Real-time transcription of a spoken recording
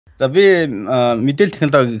За би мэдээлэл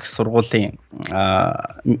технологи их сургуулийн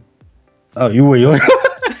юу юу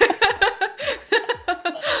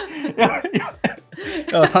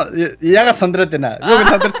яга сандраад байна. Юу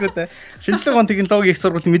гэж сандардгүй те. Шинжлэх ухааны технологи их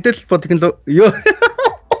сургуулийн мэдээлэл бод технологи юу.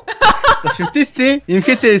 Шүтээсэн,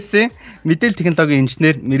 имхэтээсэн мэдээлэл технологийн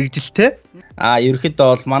инженер мэрэгжилтэй.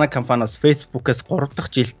 Ерөнхийдөө бол манай компаниас Facebook-ээс 3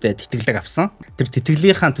 дахь жилдээ тэтгэлэг авсан. Тэр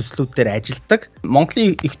тэтгэлгийнхаа төслүүдээр ажилладаг.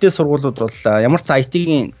 Монголын ихтэй сургуулиуд бол ямар ч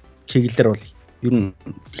IT-ийн чиглэлээр бол ер нь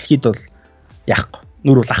дэлхийд бол яахгүй,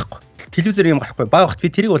 нүр бол ахгүй. Телевизээр юм гарахгүй. Баа багт би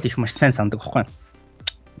тэрийг бол их маш сайн сандаг байхгүй.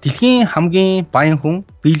 Дэлхийн хамгийн баян хүн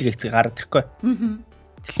Билл Гейтсийг гараад ирэхгүй.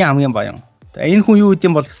 Дэлхийн хамгийн баян. Энэ хүн юу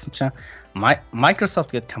гэдэм бол гэсэн чинь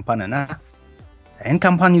Microsoft гэдэг компани байна. Энэ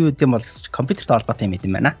компани юу гэдэм бол гэсэн чинь компьютертэй холбоотой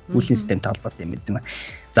юм байна. Үйлчлийн системтэй холбоотой юм байна.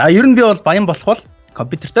 За ер нь би бол баян болох бол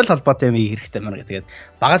компьютертэй л холбоотой юм хэрэгтэй мэн гэдэг.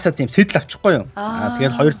 Багасаа тийм сэтэл авчихгүй юу.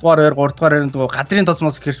 Тэгээд 2 дугаар 3 дугаар нөгөө газрын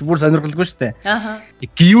тосмос гэхэрч бүр сонирхолгүй шүү дээ.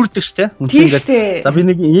 Гүйрдэг шүү дээ. За би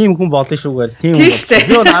нэг ийм хүн болно шүү гээл. Тийм хүн.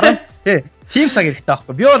 Би бол 10 тийм цаг хэрэгтэй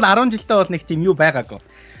байхгүй. Би бол 10 жилдээ бол нэг тийм юу байгаагүй.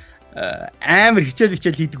 Амар хичээл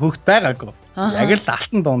хийдэг хөөхт байгаагүй. Яг л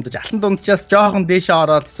алтан дундчаас жоохон дээшээ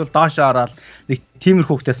ороод эсвэл доошоо ороод нэг тиймэр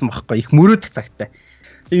хөөхтэйсэн байхгүй. Их мөрөөдөх цагтай.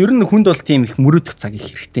 Ер нь хүнд бол тийм их мөрөөдөх цаг их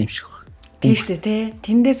хэрэгтэй юм шиг байна. Тийм шүү дээ тий.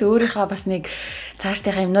 Тэндээс өөрийнхөө бас нэг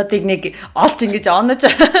цаашдынхаа юмнуудыг нэг олж ингэж онож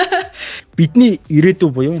бидний ирээдүй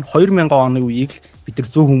буюу энэ 2000 оны үеийг л бид нар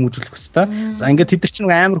зөв хүмүүжүүлэх хэрэгтэй. За ингээд тэд нар чинь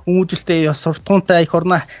амар хүмүүжүүлэлтэй, ёс суртахуунтай, их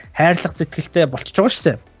орноо хайрлах сэтгэлтэй болчихж байгаа шүү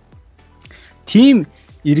дээ. Тийм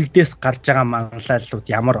иргэдээс гарч байгаа манлайллууд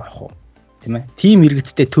ямар авах вэ? Тийм ээ. Тийм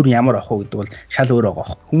иргэдтэй төр ямар авах вэ гэдэг бол шал өөр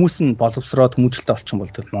байгаа. Хүмүүс нь боловсроод хүмүүжүүлэлтэй болчих юм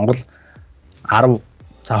бол Монгол 10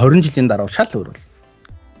 за 20 жилийн дараа шал өөр бол.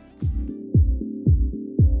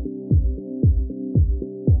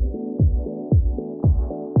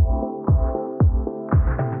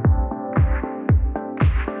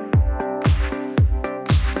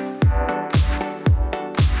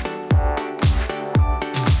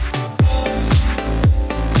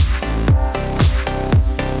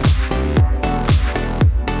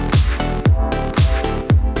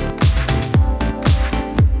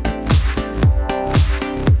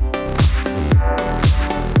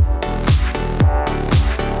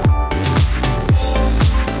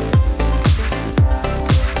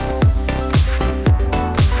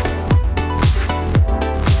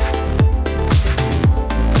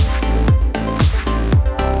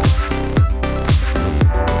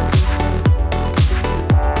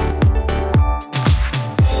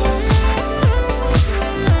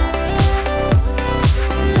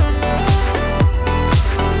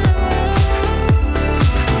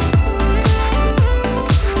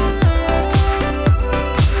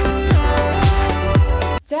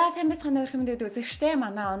 Үзэгчтэй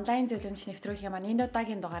манай онлайн зөвлөмж нэвтрүүлгийн маань энэ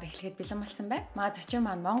удаагийн дугаар эхлэхэд бэлэн болсон байна. Маа зочин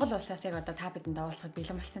маань Монгол улсаас яг одоо та бидэнд уулзахад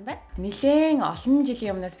бэлэн болсон байна. Нилээн олон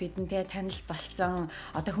жилийн өмнөөс бидэнтэй танил болсон.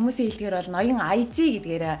 Одоо хүмүүсийн хэлдгээр бол ноён IZ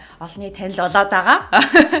гэдгээр олонний танил болоод байгаа.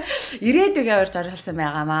 Ирээдүйгээ урьж оруулсан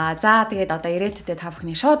байгаамаа. За тэгээд одоо ирээдүйдээ та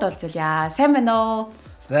бүхний шууд уулзъя. Сайн байна уу?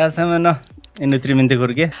 За сайн байна уу. Энэ өдрийн мэндийг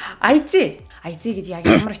хүргэе. IZ гэж яг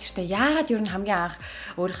ямар учиртай? Яагаад ер нь хамгийн анх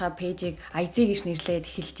өөрийнхөө пэйжийг IZ гэж нэрлээд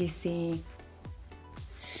эхэлж ийсэн?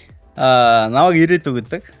 Наваг Ирээдүй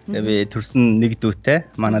гэдэг. Тэгээ би төрсөн нэг дүүтэй.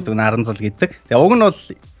 Манай дүү Наран Зул гэдэг. Тэгээ уг нь бол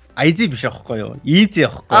IZ биш аахгүй юу? Easy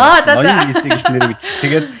аахгүй. Ноён IZ гэж нэрвэж.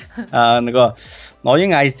 Тэгээд нөгөө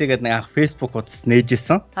ноён IZ гэдэг нэг анх Facebook утас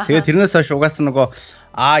нээжсэн. Тэгээд тэрнээс хойш угаасаа нөгөө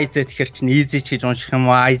IZ тэгэхэр чинь easy ч гэж унших юм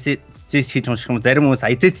уу? IZ ч гэж унших юм. Зарим хүмүүс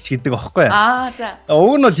IZ ч гэдэг аахгүй юу? За.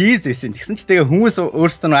 Уг нь бол easy гэсэн. Тэгсэн чи тэгээ хүмүүс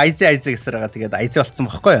өөрсдөө нөгөө IZ гэсээр байгаа. Тэгээд IZ болсон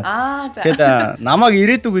байхгүй юу? За. Тэгээд намайг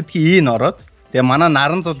Ирээдүй гэдгийг ийн ороод тэгээ манай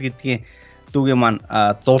Наран Зул гэдгийн дүүгийн маань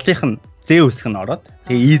зулынх нь зээ үсэх нь ороод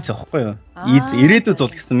тэгээ ийз авахгүй юу? Ийз Ирээдүй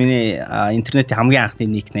зул гэсэн миний интернетийн хамгийн анхны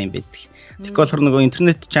никнейм байдаг. Тэгэхээр болохоор нөгөө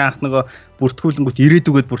интернет чинь анх нөгөө бүртгүүлэнгүүт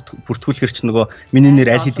Ирээдүйгээд бүртгүүлэхэр чинь нөгөө миний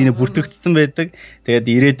нэр аль хэдийн бүртгэгдсэн байдаг.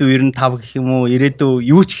 Тэгээд Ирээдүй 95 гэх юм уу? Ирээдүй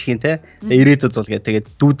юу ч гэх юм те. Ирээдүй зул гэдэг. Тэгээд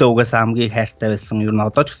дүүдээ угаасаа хамгийн хайртай байсан. Ер нь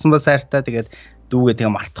одоо ч гэсэн бас хайртай. Тэгээд дүүгээ тэгээ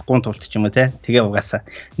мартахгүй тулд ч юм уу те. Тэгээ угаасаа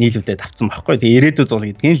нийлүүлээд авцсан байхгүй. Тэгээ Ирээдүй зул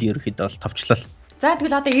гэдгийг л ерөөхдөө бол товчлол. За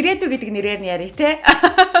тэгвэл одоо Ирээдүй гэдэг нэрээр нь яриа те.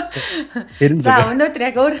 За өнөөдөр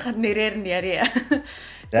яг өөрийнхөө нэрээр нь яриа.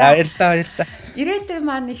 За баярлалаа. Ирээдүй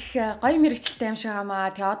маань их гоё мэрэгчлээ юм шиг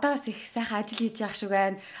хамаа. Тэгээ одоос их сайхан ажил хийж явах шиг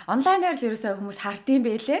байна. Онлайнаар л ерөөсөө хүмүүс хардсан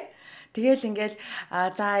байлээ. Тэгэл ингээл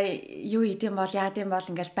за юу хийдэм бол яадим бол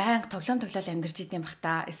ингээл байнга тоглоом амьдарч идэм бах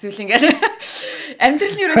та. Эсвэл ингээл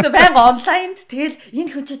амьдрал нь ерөөсөө байнга онлайнд. Тэгэл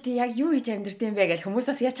энэ хүн чи яг юу хийж амьдрдэм бэ гэж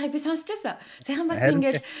хүмүүсээс яаж чаг би сонсчихсан. Сайхан бас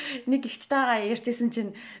ингээл нэг ихчтэйгаа ярьжсэн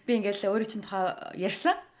чинь би ингээл өөрөө чинь тухай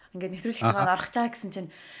ярьсан. ингээд нэвтрүүлэгт орох чаа гэсэн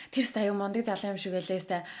чинь тэр аюу мондөг залуу юм шиг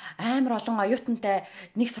гэлээстэй амар олон оюутантай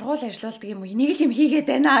нэг сургууль ажиллаулдаг юм уу? Энийг л юм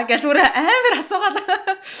хийгээд байна гэж бүр амар асуугаад.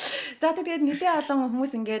 За тэгээд нэлээ олон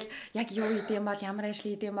хүмүүс ингээд яг юу хийдэм бол ямар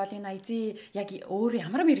ажил хийдэм бол энэ айзы яг өөр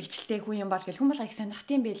ямар мэрэгчлээ хүн юм бол гэл хүмүүс их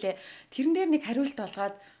сонирхтiin байлээ. Тэрэн дээр нэг хариулт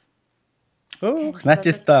болгоод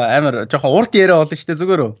Начиста амар жоохон урд яриа болно шүү дээ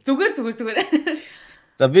зүгээр үү? Зүгээр.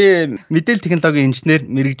 За би мэдээлэл технологийн инженер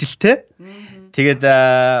мэрэгжилтэй. Тэгээд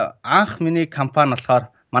анх миний компани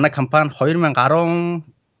болохоор манай компани 2012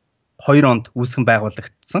 онд үүсгэн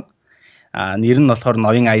байгуулагдсан. Нэр нь болохоор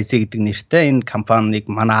Ноён гэдэг нэртэй. Энэ компанийг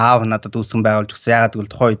манай аав надад үүсгэн байгуулж өгсөн. Яагаад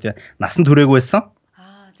гэвэл тухайн үед насан туршаагүй байсан.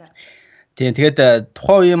 Тийм тэгээд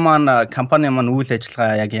тухайн үеийн маань компани маань үйл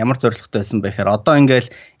ажиллагаа яг ямар зорилготой байсан бэ гэхээр одоо ингээл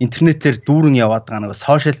интернетээр дүүрэн яваад байгаа нэг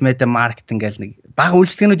сошиал медиа маркетинг гэл нэг бага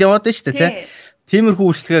үйлчлэгнүүд яваад байна шүү дээ тийм. Тиймэрхүү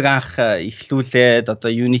үйлчлэгийг анх эхлүүлээд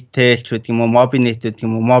одоо Unitel ч гэдэг юм уу, Mobinet гэдэг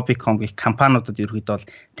юм уу, Mobicom гэх компаниудад ерөөхдөө бол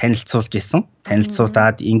танилцуулж исэн.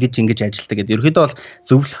 Танилцуулаад ингэж ажилладаг гэдэг. Ерөөхдөө бол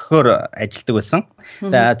зөвлөхөөр ажилладаг байсан.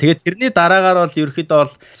 Тэгээд тэрний дараагаар бол ерөөхдөө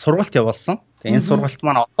бол сургалт явуулсан. Тэгээд энэ сургалт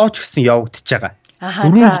маань одоо ч гэсэн явагдаж байгаа.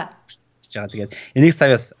 Байгаа. Тэгээд энийг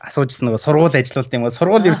саяас асуужсэн нөгөө сургууль ажиллуулт юм уу?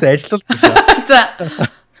 Сургууль ерөөсөө ажиллуулдаг шүү. За.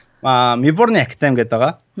 Миборни Академи гэдэг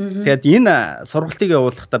байгаа. Тэгээд энэ сургалтыг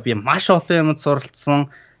явуулахдаа би маш олон юмд суралцсан.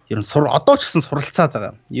 Ер нь одоо ч гэсэн суралцаад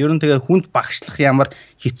байгаа. Ер нь тэгээд хүнд багшлах ямар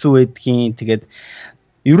хэцүү байдгийг тэгээд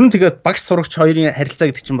ер нь тэгээд багш сурагч хоёрын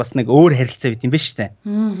харилцаа гэдэг чинь бас нэг өөр харилцаа гэдэг юм байна шүү дээ.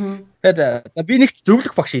 Тэгээд за би нэгт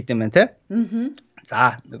зөвлөх багш идэм байна те.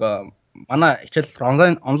 За нөгөө манай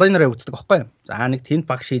хичээл онлайнаар үздэг байхгүй юу? За нэг тэнд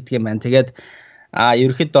багш хийдэг юм байна. Тэгээд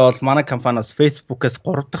ерөөхдөө бол манай компаниас Facebook-ээс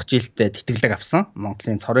 3 дахь жилдээ тэтгэлэг авсан.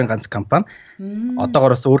 Монголын цорын ганц компани.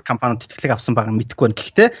 Одоогоос өөр компаниуд тэтгэлэг авсан байгаа мэдэхгүй байна.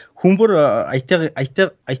 Гэхдээ хүмүүр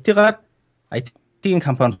IT-ийн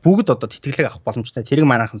компанид бүгд одоо тэтгэлэг авах боломжтой.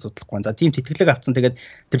 Тэрийг манайхан судлахгүй. За тийм тэтгэлэг авсан. Тэгээд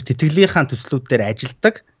тэр тэтгэлгийнхаа төслүүд дээр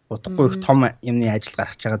ажилладаг. Утгагүй их том юмны ажил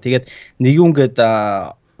гаргаж байгаа. Тэгээд нэг юунгээд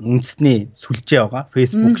үндэсний сүлжээ байгаа.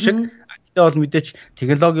 Facebook шиг. Гэхдээ бол мэдээч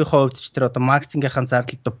технологийн хувьд ч тэр одоо маркетингийнхаа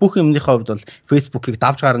зардалд бүх юмныхаа хувьд бол Facebook-ыг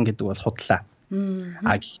давж гарна гэдэг бол худлаа.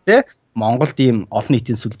 Гэхдээ Монголд ийм олон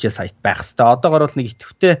нийтийн сүлжээ сайт байх хэвээр. Одоогоор бол нэг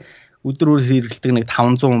идэвхтэй өдөр хэрэглэдэг нэг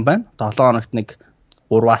 500 хүн байна. 7 хоногт нэг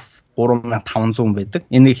 3-аас 3500 байдаг.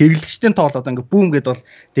 Энэ хэрэглэгчдийн тоол одоо ингээ бүүм гэдээ бол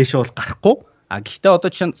дээшээ бол гарахгүй. Гэхдээ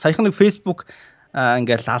одоо чинь саяхан нэг Facebook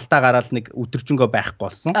ингээл алдаа гараад нэг өдөржингөө байхгүй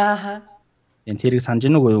болсон. Энэ тэрийг санаж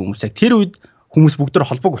гэнэ үгүй хүмүүс яг тэр үед хүмүүс бүгдээр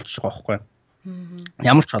холбоог болчихж байгаа байхгүй юу?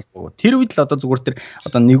 Ямар ч холбоогүй. Тэр үед л одоо зүгээр тэр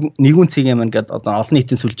одоо нэгүн цэг юм ингээд одоо олон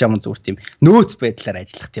нийтийн сүлжээ юм зүгээр тийм нөөц байдлаар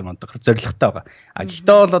ажиллах тийм одоо зорилготой байгаа.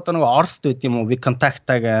 Гэхдээ бол одоо нэг Оросд байд юм уу,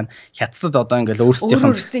 Виконтактаа гэн хятадд одоо ингээд өөрсдийнх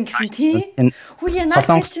гэсэн тийм. Хүүе наад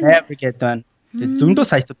чинь гэдэг байна. Зөндөө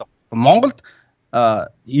сайтууд байгаа. Монголд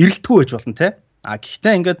эрэлтгүй байж болно те.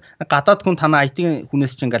 Гэхдээ ингээд гадаад хүн танаа IT-ийн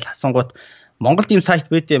хүнээс чинь ингээд асуунгууд Монголд ийм сайт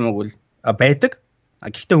байд юм уу байдаг.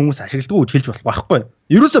 Гэхдээ хүмүүс ашигладаг гэж хэлж болох байхгүй.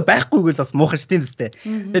 Ерөөсөө байхгүй гэж бас муухай тийм үстэй.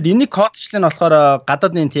 Тэгэд энийг кодчлын болохоор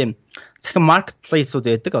гадаадны тийм цахим маркетплейсүүд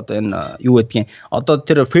байдаг. Одоо энэ юу гэдгийг одоо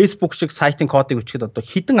тэр Facebook шиг сайтын кодыг өчгöd одоо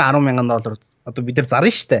хэдэн 10,000 доллар одоо бид нар зарна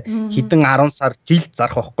штэ. Хэдэн 10 сар жил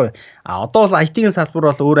зарах байхгүй. Одоо бол IT-ийн салбар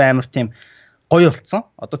бол өөр амар тийм гоё болцсон.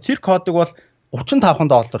 Одоо тэр кодыг бол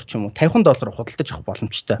 $35 ч юм уу $50 худалдаж авах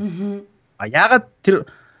боломжтой. Яагаад тэр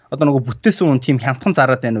одоо нөгөө бүтээсэн хүн тийм хямдхан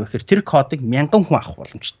зараад байна вэ гэхээр тэр кодыг 1000 хүн авах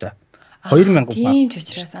боломжтой. 2000 хүн. Тийм ч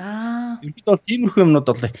учраас ерөөд бол тиймэрхүү юмнууд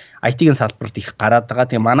бол IT-ийн салбарт их гараад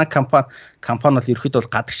байгаа. Тэгээ манай компани бол ерөөд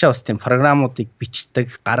бол гадагшаа бас тийм програмуудыг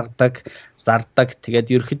бичдэг, гаргадаг, зардаг.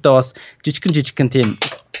 Тэгээд ерөөдөө бас жижигхэн тийм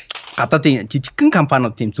гадаадын жижигхэн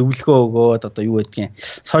компаниуд тийм зөвлөгөө өгөөд одоо юу гэдгийг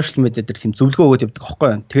сошиал медиа дээр тийм зөвлөгөө өгөөд явдаг байхгүй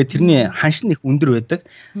юу. Тэгээд тэрний ханшин их өндөр байдаг.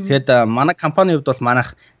 Тэгээд манай компанийн хувьд бол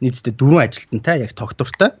манайх нийтдээ 4 ажилтнтай яг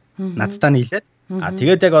тогтвортой надтай нийлээд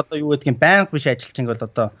тэгээд яг одоо юу гэдгийг байнга биш ажилчин бол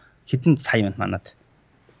одоо хэдэн сая байна манад.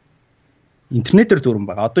 Интернетээр зурсан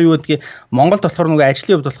байгаа. Одоо юу гэдгийг Монголд болохоор нөгөө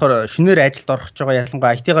ажлын хувьд болохоор шинээр ажилд орох гэж байгаа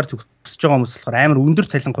ялангуяа IT-гаар төгсөж байгаа хүмүүс болохоор амар өндөр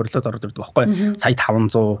цалин горлоод ороод ирдэг байхгүй юу. Сая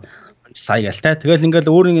 500 сая гэлтэй. Тэгэл ингээл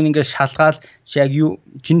өөрийн ингээд шалгаал яг юу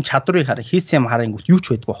чин чадварыг хараа хийсэн юм харангуут юу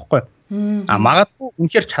ч байдгүй байхгүй юу. Магадгүй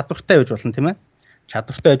үнэхээр чадвартай байж болно тийм ээ.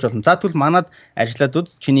 Чадвартай байж болно. За тэгвэл манад ажиллаад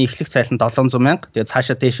үз чиний эхлэх цалин 700,000. Тэгээд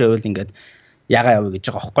цаашаа дээшээ байвал ингээд ягаа явъя гэж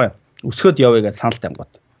байгаа байхгүй юу. Өсгөөд явъя гэж санал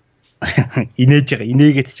тавьгууд. Инээж байгаа.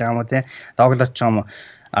 Инээгээд ч юм уу тийм. Доглоод ч юм уу.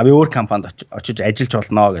 Би өөр компанид очиж ажиллаж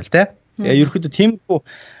болно гэл тийм. Тэгээ ерөөхдөө тиймэрхүү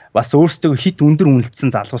бас өөрсдөө хит өндөр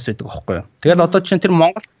үнэлсэн залуус байдаг байхгүй юу. Тэгэл одоо чинь тэр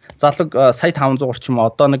Монгол залууг сая 500 орчим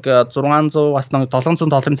одоо нэг 600 бас нэг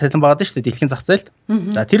 $700 цалин байгаа дээ шүү дээ дэлхийн зах зээлд.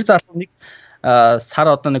 За тэр залуу нэг сар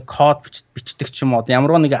одоо нэг код бичдэг ч юм уу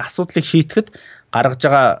ямар нэг асуудлыг шийдэхэд гаргаж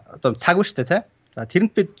байгаа одоо цаг ба штэ тий. За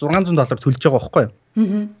тэрэнд бид $600 төлж байгаа байхгүй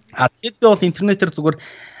юу? А тэгэхэд би бол интернетээр зүгээр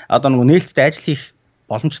одоо нэг нээлттэй ажил хийх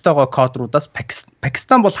боломжтойгоо код руудаас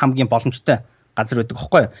Пакистан бол хамгийн боломжтой газар байдаг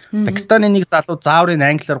байхгүй юу? Пакистаны нэг залуу зааврын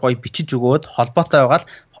англиар гоё бичиж өгөөд холбоотой байгаа л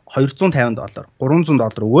 $250,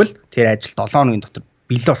 $300 өгөөл тэр ажил 7 хоногийн дотор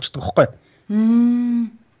бэлээ болчихдог байхгүй юу?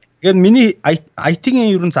 Тэгэхээр миний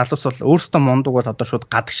IT-ийн ерөн залуус бол өөрөөсөө мундаг бол одоо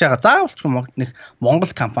шууд гадагшаага заавалч нэг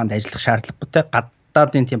Монгол компанид ажиллах шаардлагагүй те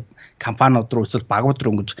гадаадын тийм компаниуд руу эсвэл багууд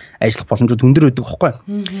руу ингэж ажиллах боломжууд өндөр байдаг байхгүй юу?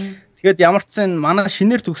 Тэгээд ямар ч сан манай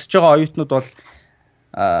шинээр төгсөж байгаа оюутнууд бол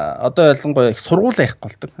одоо ялангуяа их сургуулаа их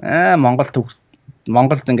болдог.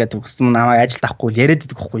 Монголд ингээд төгссөн намайг ажилд авахгүй яриад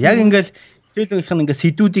идэх байхгүй. Яг ингээд хичээлийнх нь ингээд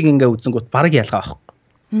сэдвүүдийг ингээд үзэнгүүт баг ялгаа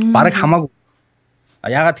байхгүй. Баг хамаагүй.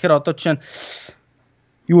 Ягаад тэгэхээр одоо жишээ нь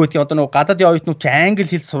юу гэдэг одоо нэг гадаадын оюутнууд чи англи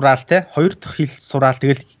хэл сураал те хоёр дахь хэл сураал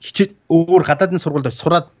тэгэл хичээл өөр гадаадын сургуульд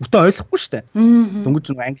сураад бүтэн ойлгохгүй шүү дээ. Дөнгөж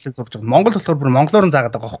нэг англи хэл сурж байгаа. Монгол болохоор бүр монголоор нь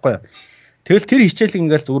заагаад байгаа байхгүй юу. Тэгэл тэр хичээлийг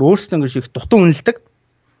ингээд зүгээр өөрсдөө ингээд шиг дутуу үнэлдэг.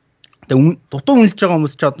 Тэгээ дутуу үнэлж байгаа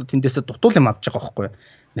хүмүүс ч одоо тэндээсээ дутуул юм авч байгаа байхгүй юу.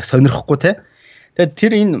 Нэг сонирхгүй те. Тэгээд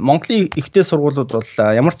тэр энэ Монголын ихтэй сургуулиуд бол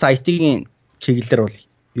ямар ч IT-ийн чиглэлээр бол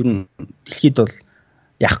ер нь дэлхийд бол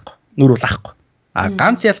яахгүй нүр бол ахгүй. А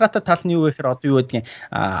ганц ялгаатай тал нь юу вэ гэхээр одоо юу гэдгийг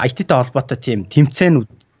IT-тэй холбоотой тийм тэмцээнүүд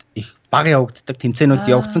их бага явагддаг.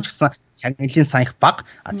 Тэмцээнүүд явагдсан ч гэсэн хангилын сан их бага.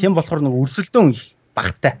 А тийм болохоор нэг өрсөлдөөн их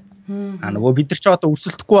багтай. А нөгөө бид нар ч одоо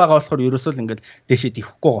өрсөлдөхгүй байгаа болохоор ерөөсөө л ингээд дээшээ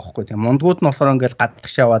дэвхгүй байгаа байхгүй. Тэгээ мундгууд нь болохоор ингээд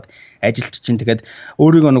гадагшааваад ажилч чинь тэгээд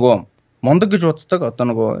өөрийгөө нөгөө мундаг гэж боддог одоо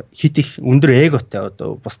нөгөө хит их өндөр эготой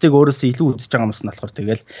одоо бусдыг өөрөөсөө илүү үзэж байгаа юмс нь болохоор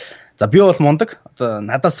тэгэл за би бол мундаг одоо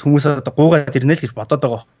надаас хүмүүс одоо гуугаад ирнэ л гэж бодоод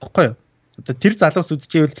байгаа байхгүй юу. Одоо тэр залуус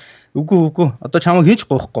үзчихвэл үгүй одоо чамайг хийж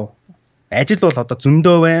гоохгүй. Ажил бол одоо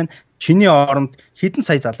зөндөө байна. Чиний оронд хэдэн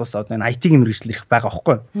сая залуус одоо энэ IT-ийн мэргэжил ирэх байгаа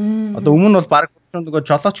байхгүй юу. Одоо өмнө нь бол баг нөгөө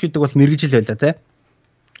жолооч гэдэг бол мэргэжил байлаа те.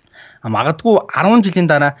 А магадгүй 10 жилийн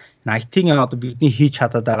дараа IT-ийн одоо бидний хийж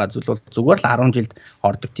чадаад байгаа зүйл бол зүгээр л 10 жилд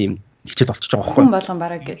ордог тийм хичээл болчихж байгаа байхгүй юу. Хүн болгон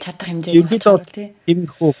бараг чадах хэмжээнд болчихсон тий.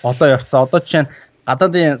 Тиймэрхүү болоо явцсан. Одоо жишээ нь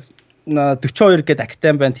гадаадын 42 гэдэг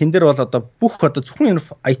академи байна. Тэн дээр бол одоо бүх одоо зөвхөн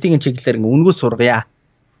IT-ийн чиглэлээр ингээ өнгөө сургая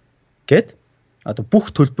гэд одоо бүх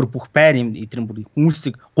төлбөр бүх байр юм эдрийн бүр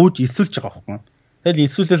хүмүүсийг гууж илсүүлж байгаа байхгүй. Тэгэл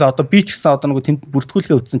илсүүлэл одоо би ч гэсэн одоо нөгөө тэнд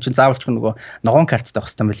бүртгүүлгээ үтсэн чинь заавалч нөгөө ногоон карттай байх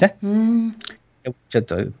хэрэгтэй юм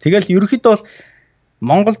байлаа. Тэгэл ерөнхийдөө бол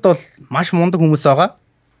Монголд бол маш мундаг хүмүүс байгаа.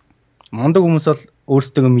 Мундаг хүмүүс бол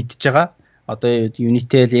өөрсдөө мэдж байгаа. Одоо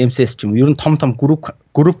Unitel, MCS ч юм ер нь том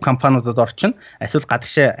групп компаниудад орчин эсвэл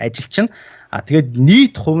гадагшаа ажилчин. А тэгээд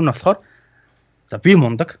нийт хувь нь болохоор за би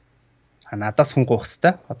мундаг. Надаас хүн гоох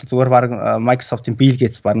хэвээр. Одоо зүгээр баг Microsoft-ийн Bill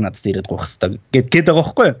Gates баг надаас ирээд гоох хэвээр гээд байгаа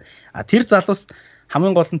байхгүй юу? А тэр залуус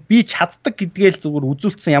хамгийн гол нь би чаддаг гэдгээл зүгээр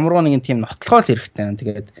үзүүлсэн ямар нэгэн тийм нотлохоо л хэрэгтэй.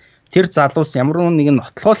 Тэгээд тэр залуус ямар нэгэн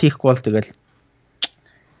нотлохоо хийхгүй бол тэгэл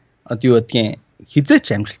одоо юу гэдгийг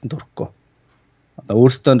хизээч амжилтанд хүрэхгүй. Одоо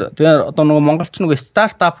өөрөөсөө тэгээ одоо нөгөө монголч нөгөө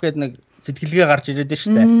стартап гэдэг нэг сэтгэлгээ гарч ирээд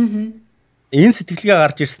шүү дээ. Энэ сэтгэлгээ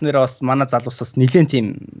гарч ирснээр бас манай залуус бас нэлээд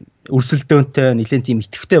тийм өрсөлдөөнтэй, нэлээд тийм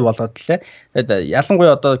итгэвтэй болоод лээ. Тэгээд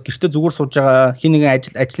ялангуяа одоо гэртээ зүгээр сууж байгаа хин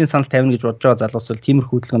нэгэн ажлын санал тавина гэж бодож байгаа залуус бол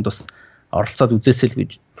тиймэрхүү хөдөлгөөнд бас оролцоод үзээсэй л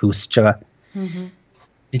гэж хүсэж байгаа.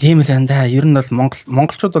 Тийм л андаа ер нь бол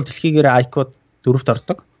монголчууд бол дэлхийгээр IQ-д 4-т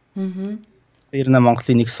ордог. Ер нь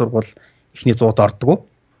Монголын нэг сургууль эхний 100-д ордог.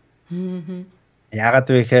 Яагаад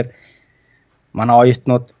вэ гэхээр манай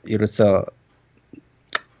оюутнууд ерөөсөө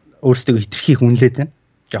өөрсдөө хитрхи хүнлээд байна.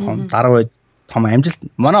 Жохон зарвай том амжилт.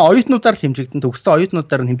 Манай оюутнуудаар л хэмжигдэн төгссөн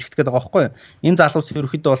оюутнуудаар нь хэмжигдэх гэдэг байгаа байхгүй юу? Энэ залуус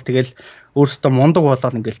ерөөхдөө бол тэгэл өөрсдөө мундаг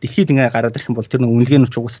болоод ингээл дэлхийд ингээ гараад ирэх юм бол тэр нэг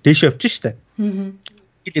үнэлгээний угаас дээшээ явчих штэ.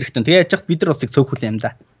 Хэл эрэхтэн. Тэгээ яаж яхад бид нар бас их цөөхүлээ юм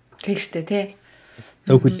да. Тийм штэ тий.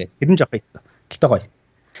 Цөөхүлээ. Тэр нь жоох ийцсэн. Гэтэ гоё.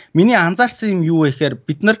 Миний анзаарсан юм юу вэ гэхээр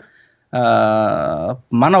бид нар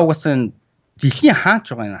манай угаасаа дэлхийн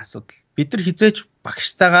хаач байгаа энэ асуудал. Бид нар хизээч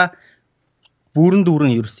багштайгаа бүрэн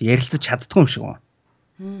дүүрэн ерөөс ярилцаж чаддгүй юм шиг байна.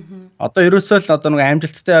 Одоо ерөөсөө л одоо нэг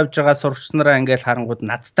амжилттай явж байгаа сурагч нараа ингээл харангууд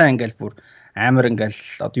надтай ингээл бүр амар ингээл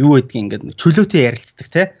одоо юу гэдгийг ингээд чөлөөтэй ярилцдаг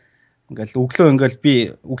те. Ингээл өглөө ингээл би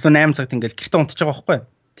өглөө 8 цагт ингээл гэртээ унтж байгаа байхгүй юу?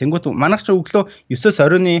 Тэнгүүт манайх ч өглөө 9-с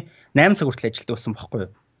оройн 8 цаг хүртэл ажилладаг байсан байхгүй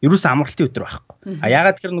юу? Ерөөсөө амралтын өдөр байхгүй. А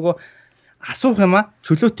ягаад гэхээр нөгөө асуух юм а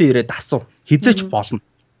чөлөөтэй ирээд асуу. Хизээч болно.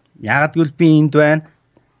 Ягаад гэвэл би энд байна.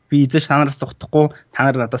 Би эзэж танараас зогтохгүй та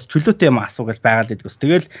нар надаас чөлөөтэй юм асуу гэж байгаад идэгс.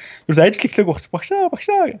 Тэгэл ерөөс ажил эхлэх багшаа.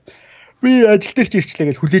 Би ажил дээр ч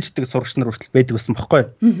ирчлээ гэж хүлээждэг сурагч нар хүртэл байдаг байсан байхгүй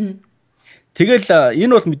юу? Тэгэл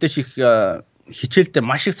энэ бол мэдээж их хичээлдээ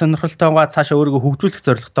маш их сонирхолтойгоо цаашаа өөрийгөө хөгжүүлэх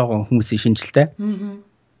зорилготойгоо хүмүүсийн шинжилтэй.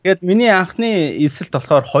 Тэгээд миний анхны эсэлт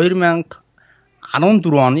болохоор 2014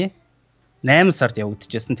 оны 8 сард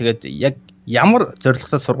явагдчихсан. Тэгээд яг ямар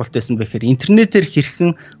зорилготой сургалт байсан бэ гэхээр интернетээр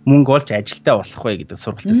хэрхэн мөнгө олж ажилтаа болох вэ гэдэг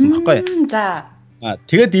сургалт байсан байхгүй юу? За.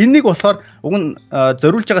 Тэгээд энэнийг болохоор уг нь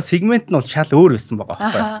зориулж байгаа сегмент нь бол шал өөр байсан байгаа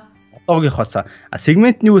байхгүй юу? Одоогийнхоос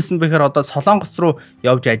сегмент нь юу байсан бэ гэхээр одоо Солонгос руу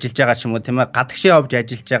явж ажиллаж байгаа ч юм уу тийм ээ гадагшаа явж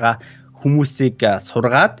ажиллаж байгаа хүмүүсийг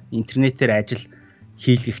сургаад интернетээр ажил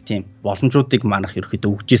хийлгэх тийм боломжуудыг манах ерөөхдөө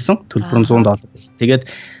өгч исэн. Төлбөр нь $100 байсан. Тэгээд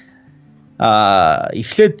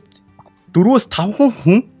эхлээд 4-5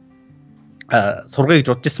 хүн сургая гэж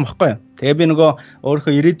бодож исэн байхгүй юу. Тэгээ би нөгөө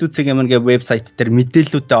өөрөө Ирээдүй гэ вебсайт дээр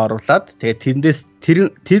мэдээллүүдэд оруулаад тэгээ тэндээс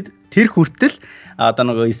тэр хүртэл одоо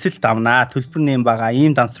нөгөө эсэлт авнаа, төлбөр нэм байгаа,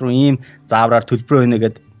 ийм данс руу ийм заавраар төлбөр өгнө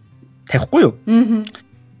гэд тавихгүй юу.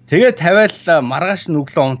 Тэгээ тавиал маргааш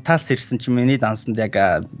нүглөө унтаас ирсэн чинь миний дансанд яг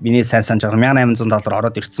миний сайн санаж байгаа $1800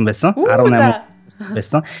 ороод ирсэн байсан. 18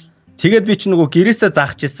 байсан. Тэгээд би чи нөгөө гэрээсээ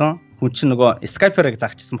заахж исэн. Хүн чинь нөгөө Skype-аар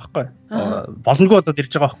заахчихсан байхгүй юу? Боломжгүй болоод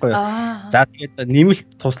ирж байгаа байхгүй юу? За тэгээд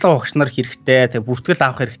нэмэлт туслах багш нар хэрэгтэй, тэгээд бүртгэл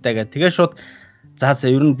авах хэрэгтэй гэдэг. Тэгээд шууд за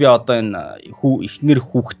ер нь би одоо энэ эхнэр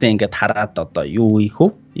хүүхдээ ингээд хараад одоо юу ийх вэ?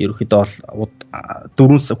 Ерөнхийдөө бол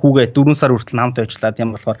 4 сар хүртэл намд ажиллаад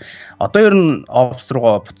юм болохоор одоо ер нь офис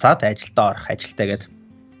руугаа буцаад ажилдаа орох ажилтаа гэд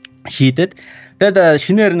шийдээд тэгээд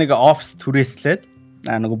шинээр нэг офис түрээслээд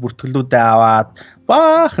нөгөө бүртгэлүүдээ аваад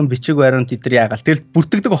баахан бичиг баримт эдэр яагаал тэгэл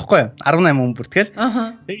бүртгэдэг байхгүй юу 18 хүн бүртгэл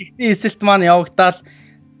тэгээ ихний эсэлт маань явагдаал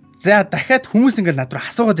за дахиад хүмүүс ингээл над руу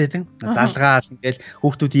асуугаад байдаг залгаал ингээл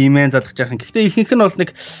хүүхдүүд имэйл залгаж яахан гэхдээ ихэнх нь бол нэг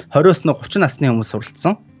 20-оос 30 насны хүмүүс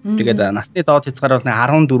суралцсан тэгээд насны доод хязгаар бол нэг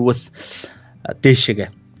 14-өөс дээшээгээ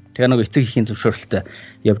тэгээ нөгөө эцэг эхийн зөвшөөрөлтөй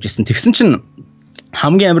явж исэн тэгсэн чинь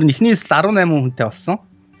хамгийн амар нь ихний эсэлт 18 хүнтэй болсон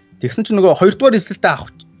тэгсэн чинь нөгөө 2 дугаар эсэлтээ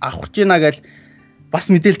авах гэж байна гэж бас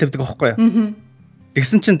мэдээлэл тавьдаг байхгүй юу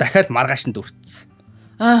тэгсэн чинь дахиад маргааш нь дүрцсэн.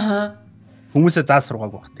 Хүмүүсээ заа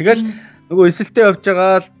сургаагүй баг. Тэгэл нөгөө эсэлтээ явж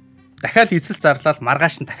байгаа л дахиад эсэл зарлаад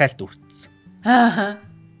маргааш нь дахиад дүрцсэн.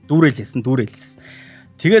 Дүүрэл хийсэн.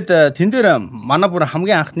 Тэгээд тэн дээр манай бүр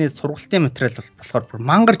хамгийн анхны сургалтын материал болохоор бүр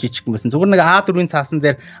мангар жижиг юм байсан. Зүгээр нэг A4-ийн цаасан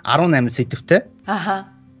дээр 18 сэдвтэй.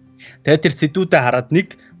 Тэгээд тэр сэдвүүдээ хараад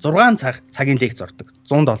нэг 6 цагийн лекц ордог.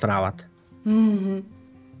 $100 аваад.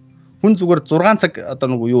 Хүн зүгээр 6 цаг одоо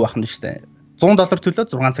нөгөө юу ахна штэ. $100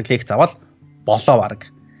 төлөөд 6 цаг лекц аваад болоо баг.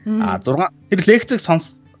 6 тэр лекцийг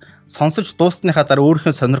сонсож дууссныхаа дараа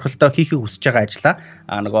өөрийнхөө сонирхолтой хийхийг хүсэж байгаа ажлаа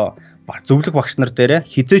нөгөө зөвлөх багш нар дээрээ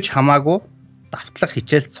хизээж хамаагүй давтлах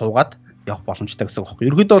хичээлд суугаад явах боломжтой гэсэн үг байхгүй.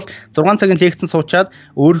 Ерөнхийдөө бол 6 цагийн лекцэн суучаад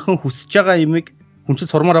өөрийнхөө хүсэж байгаа юмыг хүн чинь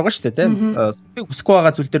сурмаар байгаа шүү дээ тийм. Хүсэхгүй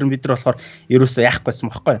байгаа зүйл дээр бид нар болохоор ерөөсөө яахгүйсэн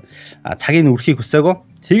байхгүй. Цагийн үрхийг хүсээгөө.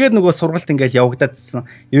 Тэгээд нөгөө сургалт ингээл явагдаадсэн.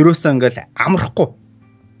 Ерөөсөө ингээл амрахгүй.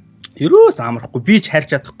 Би ч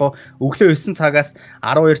харж чадахгүй. Өглөө 9 цагаас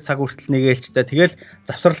 12 цаг хүртэл нэгэлчтэй. Тэгэл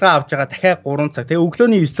завсралгаа авж байгаа дахиад 3 цаг. Тэгээ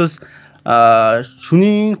өглөөний 9-өөс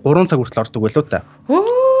шөнийн 3 цаг хүртэл ордог байлоо та.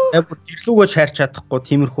 Тэгээд гэрлүүгөө харж чадахгүй.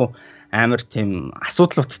 Тиймэрхүү амар тийм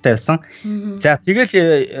асуудлуудтай байсан. За тэгэл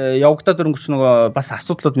явагдаад өрөнгөч нөгөө бас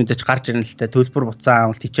асуудлууд мэдээж гарч ирнэ л дээ. Төлбөр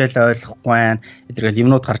буцаан авалт хичээл ойлгохгүй байна. Эдгэрэл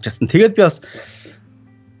юмнууд гарч ирсэн. Тэгээд би бас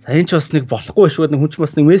энэ ч бас нэг болохгүй шүү гэдэг хүн ч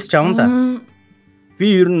бас нэг мессеж авна да.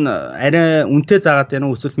 Би ер нь арай үнэтэй заагаад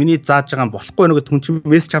байна уу эсвэл миний зааж байгаа юм болохгүй нэ гэдэг хүн чинь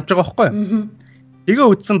мессеж авч байгаа байхгүй юу. Тэгээ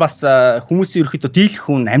үтсэн бас хүмүүсийн ерөөхдөө дийлэх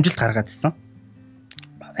хүн амжилт гаргаад ирсэн.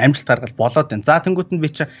 Амжилт гаргаад болоод байна. За тэнгуут нь би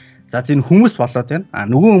чи за энэ хүмүүс болоод байна.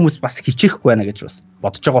 Нөгөө хүмүүс бас хичээхгүй байна гэж бас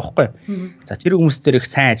бодож байгаа байхгүй юу. За тэр хүмүүс дээр их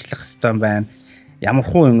сайн ажиллах хэрэгтэй байна. Ямар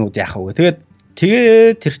хуу юмнууд яах вэ.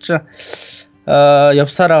 Тэгээд тэр чи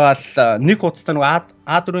явсаар агаал нэг хуцтай нөгөө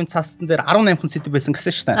A4-ийн цаастан дээр 18 хүн сэдв байсан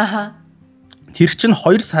гэсэн шүү дээ. Тэр чинь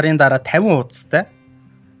 2 сарын дараа 50 хуудастай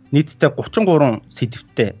нийтдээ 33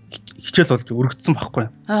 сэдвтэй хичээл болж өргөцсөн байхгүй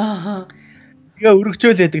юу. Тэгээ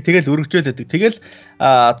өргөжөөлэдэг. Тэгэл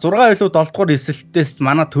 6 илүү 7 дугаар эсэлтээс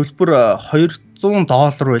манай төлбөр $200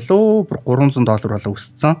 байлоо, бүр $300 болоо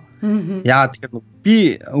өссөн. Яа тэгэхээр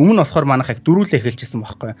би өмнө болохоор манайхыг дөрүүлээ эхэлжсэн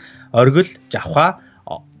байхгүй юу. Оргил, Жавха,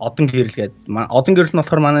 одон гэрэл гээд одон гэрэл нь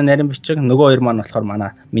болохоор манай нарийн бичиг, нөгөө хоёр маань болохоор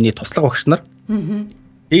миний туслах багш нар.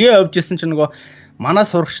 Тэгээ явж исэн чинь нөгөө манай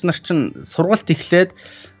сурагч нар чинь сургалт эхлээд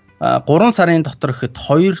 3 сарын дотор ихэд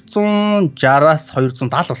 260-аас 270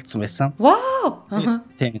 болцсон байсан. Вау.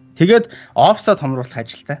 Тийм. Тэгээд офсоо томруулах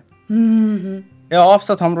ажилтай.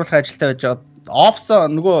 Офсоо томруулах ажилтай байж байгаа. Офсоо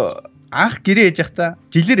нөгөө анх гэрээ ээж явахдаа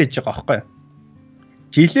жилээр ээж байгаа байхгүй юу.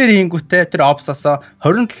 жилээр хийнгүүтээ тэр опсосоо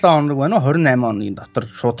 27 хоног байна уу 28 хоногийн дотор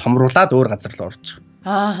шууд томруулаад өөр газар руу орж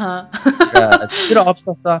байгаа. Тэр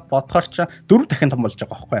опсосоо бодохоор ч 4 дахин том болж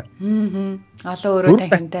байгаа байхгүй. Олон өөрөө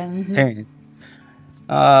дахинтай.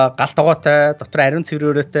 Галт тогоотой, дотор ариун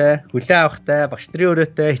цэвэр өрөөтэй, хүлээ авахтай, багш нарын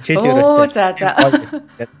өрөөтэй, хичээл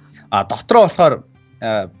өрөөтэй. Дотроо болохоор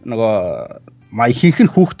нөгөө ихэнх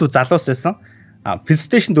нь хүүхдүүд залуус байсан.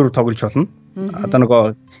 PlayStation 4 тоглож болно. Одоо нөгөө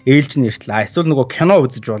ээлж нь иртэл эсвэл нөгөө кино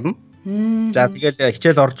үзэж болно. За тэгэл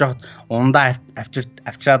хичээл орж явахад ундаа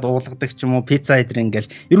авчираад уулгадаг ч юм уу пицца идэр ингээл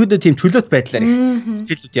ерөөдөө тийм чөлөөт байдлаар их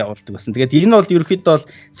хичээлүүд явуулдаг байсан. Тэгээд энэ бол ерөөхдөө бол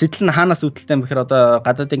сэтэл нь хаанаас үүдэлтэй юм бэхээр одоо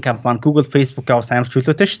гадаадын компани Google, Facebook яваас амар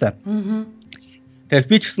чөлөөтэй шүү дээ. Тэгэл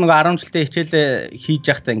би ч гэсэн нөгөө 10 жилдээ хичээлээ хийж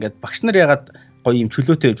явахдаа ингээд багш нар ягаад гоё юм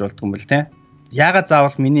чөлөөтэй гэж болдгоо юм бэл те. Яагаад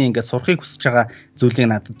заавал миний ингээд сурахыг хүсэж байгаа зүйлийг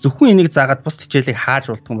надад зөвхөн энийг заагаад бус хичээлийг хааж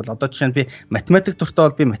болдгоо юм бол одоо жишээ нь би математик дуртай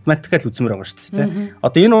бол би математикал үзмээр байгаа шүү дээ тий.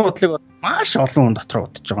 Одоо энэ уудлыг бол маш олон хүн дотор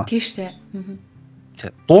удаж байгаа. Тийм шүү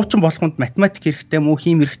дээ. Дуучин болохонд математик хэрэгтэй мүү,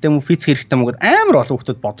 хим хэрэгтэй мүү, физик хэрэгтэй мүү гэдээ амар олон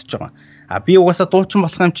хүмүүс бодож байгаа. Би угаасаа дуучин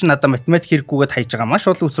болох юм чинь надад математик хэрэггүйгээд хайж байгаа маш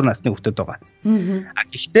олон өсвөр насны хүмүүс байгаа.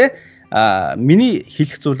 Гэхдээ миний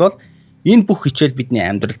хэлэх зүйл бол энэ бүх хичээл бидний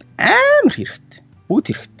амьдралд амар хэрэгтэй.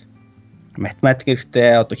 Бүгд хэрэгтэй. Математик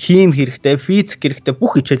хэрэгтэй, одоо хим хэрэгтэй, физик хэрэгтэй,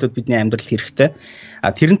 бүх хичээлүүд бидний амьдрал хэрэгтэй.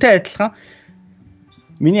 Тэрнтэй адилхан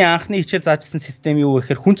миний анхны хичээл заажсан систем юу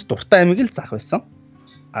гэхээр хүнд дуртай амиг л заах байсан.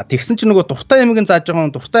 Тэгсэн чинь нөгөө дуртай амиг нь зааж байгаа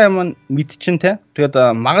хүн дуртай юм мэдчин те.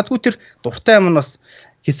 Тэгээд магадгүй тэр дуртай юм нь бас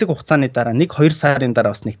хэсэг хугацааны дараа 1-2 сарын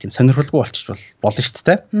дараа бас нэг тийм сонирхолгүй болчих болно шүү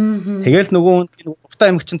дээ. Тэгэл нөгөө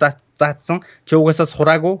дуртай амиг чинь заадсан чи угаасаа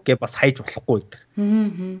сураагүй гэ бас хайж болохгүй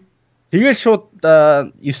гэдэг. Тэгэл шууд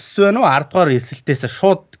 9 байна уу 10 дугаар эсэлтээс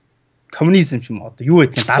шууд коммунизм ч юм уу одоо юу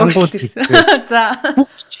гэдгийг дарангуул за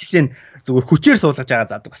бүх хичээлийн зүгээр хүчээр суулгаж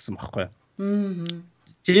байгаа заадаг болсон байхгүй юу.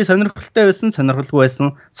 Чи сонирхолтой байсан, сонирхолгүй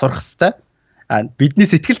байсан сурах хэвээр.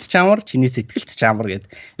 Бидний сэтгэлд ч амар, чиний сэтгэлд ч амар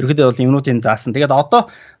гэд. Ерөнхийдөө бол юмнуудын заасан. Тэгээд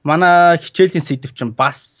одоо манай хичээлийн сэдв чинь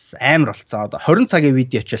бас амар болцсон. Одоо 20 цагийн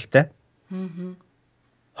видео хичээлтэй.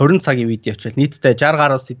 20 цагийн видео хичээл нийтдээ 60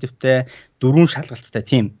 гаруй сэдвтэй 4 шалгалттай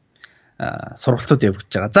тийм сургалтууд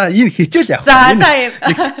явагдаж байгаа. За энэ хичээл явах. За.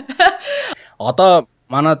 Одоо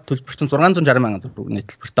манай төлбөр чинь 660 мянган төгрөгийн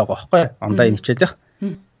төлбөртэй байгаа байхгүй онлайн хичээл явах.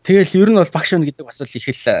 Тэгэл ер нь бол багш байна гэдэг бас их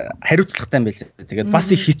л хариуцлагатай юм байлээ. Тэгээд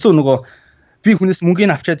бас их хэцүү нөгөө би хүнээс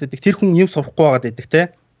мөнгөний авчаад байдаг. Тэр хүн юм сурахгүй байгаад байдаг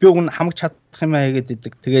те. Би уг нь хамаг чадах юм аа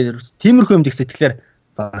гэдэг. Тэгээд тиймэрхүү юм дэх сэтгэлээр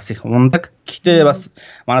бас их ундаг. Гэхдээ бас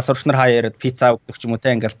манай сурагч нар хаяа яриад пицца өгдөг ч юм уу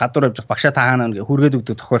те ингээл гадуур явж багшаа таана ингээ хүргээд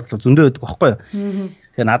өгдөг тохиолдол зөндөө байдаг байхгүй юу.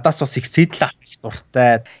 Тэгээ надаас бас их сэтэл авах их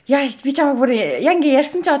дуртай. Яа би чамайг бүр яг ингээ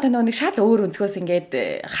ярьсан ч одоо нэг шал өөр өнцгөөс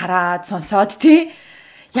ингээд хараад сонсоод тий.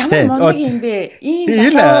 Ямар мондаг юм бэ? Ийм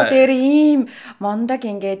залуу дээр ийм мондаг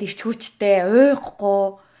ингээд ирч хүчтэй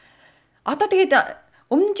уйхгүй. Одоо тэгээд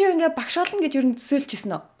өмнө чи ингээ багш болно гэж юу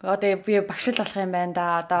төсөөлчихсэн үү? Одоо би багш болох юм байна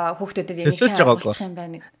да. Одоо хүүхдүүдэд яг болчих юм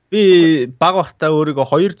байна. Би баг бахта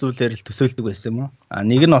өөрийгөө хоёр зүйлээр л төсөөлдөг байсан юм уу?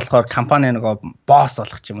 Нэг нь болохоор компани нөгөө босс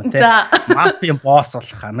болох ч юм уу те. Мафийн босс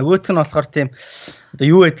болох. Нөгөөх нь болохоор тийм одоо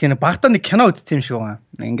юу гэдгийг багтаа нэг кино үзсэн юм шиг байна.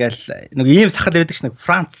 Ингээл нэг ийм сахал байдаг ш нэг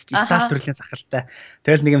Франц, Итали төрлийн сахалтай.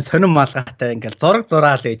 Тэгэл нэг юм сонирн малгайтай ингээл зураг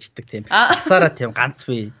зураал ээждэг тийм. Асаараа тийм ганц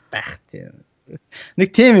бий байх тийм.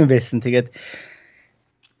 Нэг тийм юм байсан. Тэгэл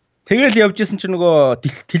явж исэн чинь нөгөө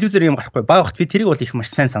телевизээр юм гарахгүй. Баг бахт би тэрийг бол их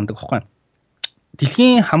маш сайн сандаг байхгүй.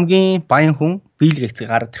 Дэлхийн хамгийн баян хүн Билл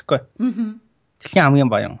Гейтсийг гараад ирэхгүй. Дэлхийн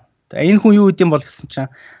хамгийн баян. Энэ хүн юу гэдэм бол гэсэн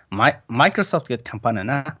чинь Microsoft гэдэг компани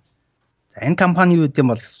байна. За энэ компани юу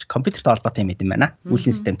гэдэм бол гэсэн чинь компьютертэй холбоотой юм идэм байна.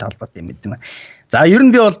 Үйлчлийн системтэй холбоотой юм идэм байна. За ер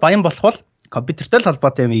нь би бол баян болох бол компьютертэй л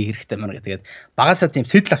холбоотой юм хэрэгтэй байна гэдэг. Багасаа тийм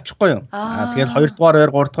сэтэл авчихгүй юу. Тэгээд 2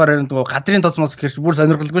 дугаар 3 дугаар нөгөө газрын тосмос гэхэрч бүр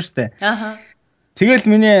сонирхолгүй шүү дээ. Тэгэл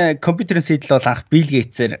миний компьютерийн сэтэл бол анх Билл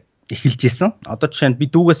Гейтсээр эхэлж исэн. Одоо жишээ нь би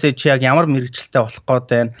дүүгээсээ чи яг ямар мэрэгчлэлтэй болох гээд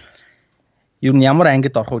байна. Ер нь ямар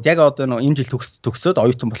ангид орох вэ? Яг одоо энэ жил төгсөөд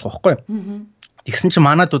оюутан болох байхгүй. Тэгсэн чинь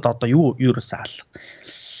манайдууд одоо юу юусаа алга.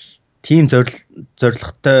 Тим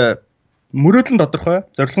зорилготой мөрөөдөл нь тодорхой,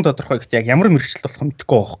 зорилго нь тодорхой гэхдээ яг ямар мэрэгчлэл болох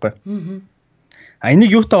мэдэхгүй байхгүй.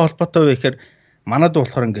 Энийг юутай холбоотой вэ гэхээр манайдуу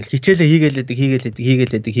болохоор ингээл хичээлээ хийгээл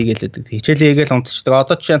хичээлээ хийгээл унтчихдаг.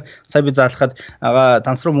 Одоо жишээ нь сая би заалахад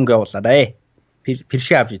данс руу мөнгө явуулаарай.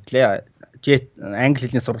 Пирши авч идлээ. Англи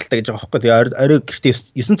хэлний сургалтаа гэж байгаа байхгүй. Тэгээ орой гэртээ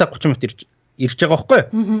 9 цаг 30 минут ирж байгаа байхгүй.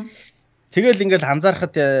 Тэгэл ингээл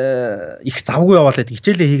анзаарахад их завгүй яваалаад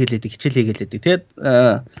хичээлээ хийгээл. Тэгээд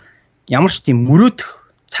ямар ч тийм мөрөөдөх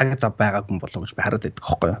цаг зав байгаагүй болов гэж би хараад байдаг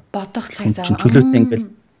байхгүй. Бодох цаг зав. Чөлөөтэй ингээл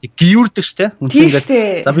гүйрдэг штэ.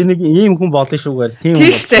 За би нэг ийм хүн болно шүү гээл. Тийм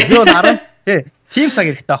хүн. Би Тий. Тийм цаг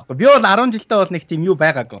хэрэгтэй байхгүй. Би бол 10 жилдээ бол нэг тийм юу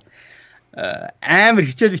байгаагүй. Амар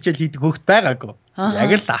хичээл хийдэг хөвгт байгаагүй.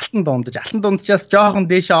 Яг л алтан дундчаас жоохон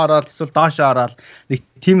дээшээ ороод эсвэл доошоо ороод нэг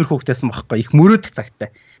тиймэрхүү хөвгтэйсэн байхгүй. Их мөрөөдөх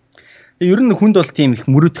цагтай. Ер нь хүнд бол тийм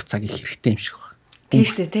их мөрөөдөх цаг их хэрэгтэй юм шиг байна. Тийм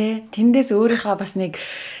шүү дээ, тий. Тэндээс өөрийнхөө бас нэг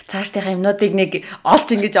цаашдынхаа юмнуудыг нэг олж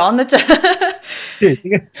ингэж онож. Тий,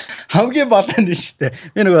 тэгээ хамгийн болон нь шүү дээ.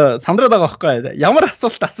 Би нөгөө сандраад байгаа байхгүй. Ямар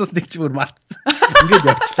асуулт асуусныг ч бүр мартсан. Ингээд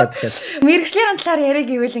явчлаа тэгэхээр. Мэргэжлийн талаар яриа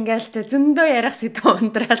гэвэл ингээл тэ зөндөө ярих сэдв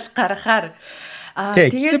унтраал гаргахаар.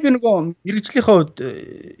 Тэгээд би нөгөө мэргэжлийнхээ хувьд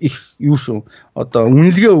их юу шүү. Одоо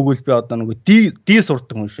үнэлгээ өгвөл би одоо нөгөө ди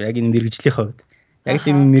сурдаг хүн шүү. Яг энэ мэргэжлийнхээ хувьд. Яг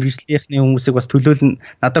тийм мэргэжлийнхний хүмүүсийг бас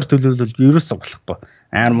надаар төлөөлөл ерөөсөө болохгүй.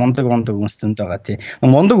 Амар мундаг хүмүүс зөнд байгаа тий.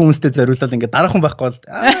 Мундаг хүмүүстэй зориулаад ингээд дараахан байхгүй бол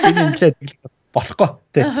энэ инглээ болохгүй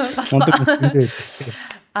тий. Мундаг хүмүүс зөндөө.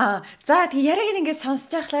 За тий яриаг ингээд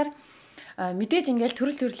сонсож байхлаар мэдээж ингээд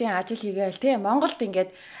төрөл төрлийн ажил хийгээл тий. Монголд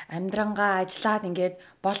ингээд амьдрангаа ажиллаад ингээд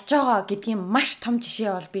болж байгаа гэдгийн маш том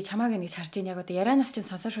жишээ бол би чамааг нэг харж ийн яг одоо ярианаас чинь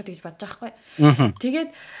сонсоо шууд гэж бодож байгаа байхгүй. Тэгээд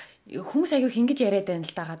хүмүүс аягүй хингэж яриад байна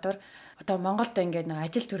л да гадуур. Одоо Монголд ингээд нэг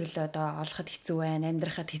ажил төрөлөө одоо олоход хэцүү байна,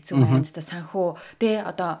 амьдрахад хэцүү байна, одоо санхүү тий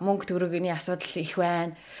одоо мөнгө төгрөгийн асуудал их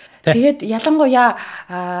байна. Тэгээд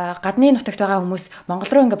ялангуяа гадны нутагт байгаа хүмүүс Монгол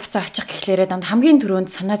руу ингээд буцаа очих гэхлээрээ данд хамгийн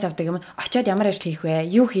түрүүнд санаа зовдөг юм. Очоод ямар ажил хийх вэ?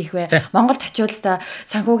 Юу хийх вэ? Монголд очивол та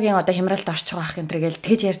санхүүгийн одоо хямралд орчих واخ энэ төр гэж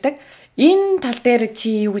тэгж ярьдаг. Энэ тал дээр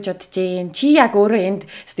чи юу гэж бодож байна? Чи яг өөрөө энд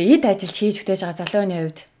эд ажил хийж бүтээж байгаа залуу хүний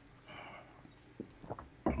хувьд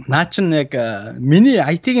наа чин яг миний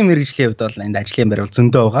IT-ийн мэргэжлийн хувьд бол энд ажлын байр бол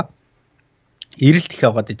зөндөө байгаа. Эрэлт их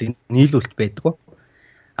яваад идэг нийлүүлэлт байдгүй.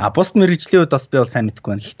 Бус мэргэжлийн хувьд бас би бол сайн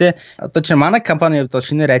мэдэхгүй байна. Гэхдээ одоо чинь манай компанийн хувьд бол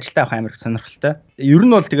шинээр ажилдаа авах амар их сонирхолтой. Ер нь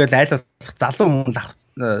бол тэгэл айл болох залуу хүн авах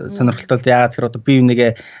сонирхолтой. Яагаад тэгэхээр одоо би юуныг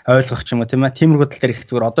ойлгох ч юм уу тийм ээ. Тиймэрхүү тал дээр их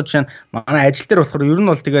зүгээр. Одоо чинь манай ажил дээр болохоор ер нь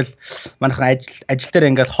бол тэгэл манайхан ажил дээр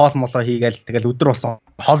ингээл хоол молоо хийгээл тэгэл өдөр болсон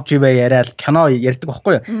ховж ивэ яриад кино ярьдаг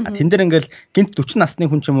байхгүй юу. Тэн дээр ингээл гинт 40 насны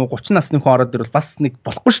хүн ч юм уу 30 насны хүн ороод ирвэл бас нэг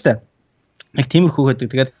болохгүй шүү дээ. Нэг тиймэрхүү гэдэг.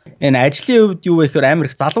 Тэгээд энэ ажлын хувьд юу вэ гэхээр амар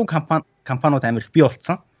их залуу компаниуд амар их бий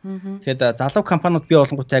болцсон. Тэгэхээр залуу компаниуд бий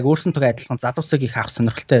болонгууд яг өөрсөнтөө адилхан залуусыг их авах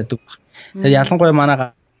сонирхолтой байдаг. Тэгээд ялангуяа манай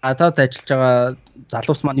гадаад ажиллаж байгаа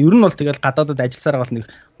залуус маань ер нь бол тэгэл гадаадд ажилласаар бол нэг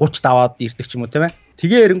 30 даваад ирдэг ч юм уу тийм ээ.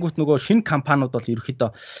 Тэгээ эренгүүт нөгөө шинэ компаниуд бол ерөөхдөө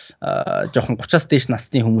жоохон 30-аас дээш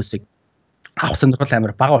насны хүмүүсийг авах сонирхол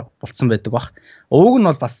амар бага болцсон байдаг бах. Ууг нь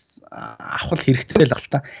бол бас авах хэрэгтэй л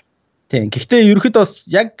та. Тийм. Гэхдээ ерөөхдөө бас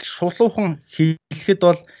яг шулуухан хэлэхэд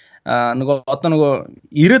бол нөгөө одоо нөгөө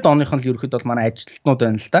 90-ад оных нь л ерөөхдөө бол манай ажилтнууд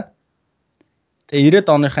байна л да. Тэгээ 90-ад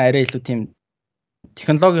оныхоо арай илүү тийм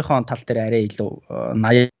технологийн тал дээр арай илүү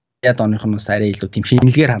 80-ад оных нь бас арай илүү тийм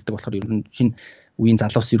шинэлгээр ханддаг болохоор ер нь шинэ үеийн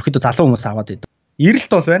залуус ерөөхдөө залуу хүмүүс аваад байдаг.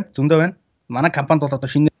 Эрэлт бол байна, зөндөө байна. Манай компанид бол одоо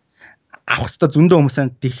шинэ авах хэвээр зөндөө хүмүүс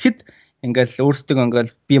байна. Тэгэхэд ингээл өөрсдөө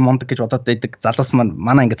ингээл би мундаг гэж бодоод байдаг залуус маань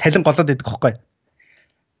манай ингээд цалин голоод байдаг хөөхгүй.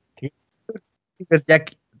 Тэгээд яг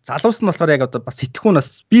залуус нь болохоор яг одоо бас сэтгэхүүн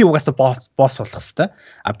бас би угаасаа босс болох хэвээр.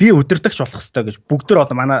 Би өдөрдөгч болох хэвээр гэж бүгдөө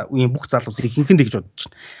одоо манай үеийн бүх залуус ихэнхэнд гэж бодож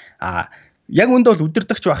байна. Яг үндэ бол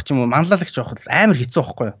өдөрдөгч байх ч юм уу манлайлагч байх бол амар хэцүү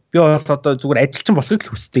байхгүй юу? Би бол одоо зүгээр ажилчин болохыг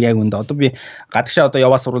л хүсдэг яг үндэ. Одоо би гадагшаа одоо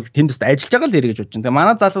яваа сурвал тэнд төст ажиллаж байгаа л ирэх гэж бодож байна. Тэгээ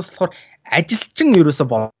манай залуус болохоор ажилчин ерөөсөө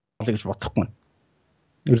болоё гэж бодохгүй байна.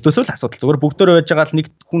 Ердөөсөө л асуудал зүгээр бүгдөө байж байгаа л нэг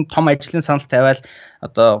хүн том ажлын санал тавиал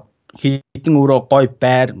одоо хийдэн өөрөө гой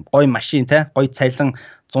байр, гой машин те, гой цайлан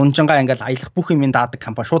зунжингаа ингээл аялах бүх юм даадаг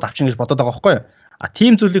компани шууд авчин гэж бодоод байгаа байхгүй юу?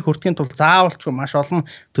 Тийм зүйлийг хүртэхийн тулд заавалчгүй маш олон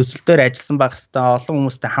төсөл дээр ажилласан байх хэвээр, олон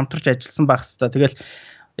хүмүүстэй хамтарч ажилласан байх хэвээр. Тэгэл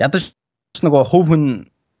ядаж нөгөө хөв хүн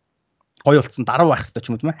гой болцсон даруй байх хэвээр ч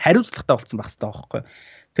юм уу тийм ээ. Хариуцлагатай болцсон байх хэвээр байхгүй юу?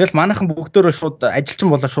 Тэгэл манайхан бүгдөө шууд ажилчин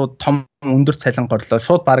болоо шууд том өндөр цалин горлоо.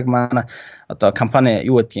 Шууд баг манай одоо компани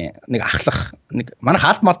юу гэдгийг нэг ахлах нэг манайх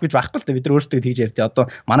алт малт гэж байхгүй л дээ бид нар өөрсдөө тэгж ярьдээ. Одоо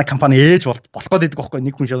манай компани ээж болох гээд байдаг байхгүй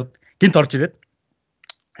нэг хүн шууд гинт орж ирээд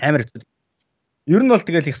амар хэцүү. Ер нь бол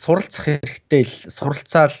тэгэл их суралцах хэрэгтэй л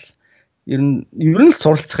суралцаал ер нь л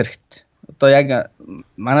суралцах хэрэгтэй. Одоо яг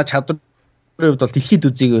манай чадварын хувьд бол дэлхийд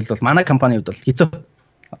үзийг бол манай компани хувьд бол хэцүү.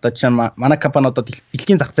 Одоо чинь манай компани одоо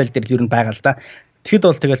дэлхийн зах зээл дээр ер нь байгаа л да. Тэгэхэд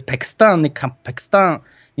бол тэгэл Пакистан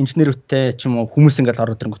инженерүүдтэй ч юм уу хүмүүс ингээл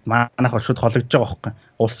ороод ирэнгүүт манайх бол шууд хологдож байгаа байхгүй.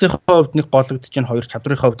 Улсын хувьд нэг гологдож чинь хоёр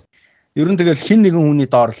чадрын хувьд ер нь тэгэл хин нэгэн хүний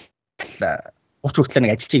доор л 30 хүртэл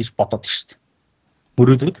нэг ажиллаж гэж бодоод шүү дээ.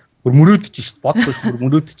 Мөрөөдөж шүү дээ. Бодохгүй шүү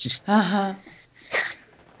мөрөөдөж шүү дээ. Ааха.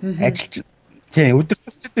 Ажиллаж тийм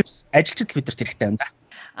өдөртөж ажилчид л бидэрт хэрэгтэй юм да.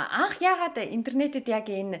 Анх яагаад интернетэд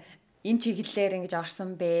яг энэ чиглэлээр ингэж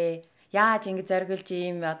орсон бэ? яаж ингэ зориглож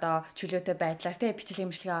ийм одоо чөлөөтэй байдлаар те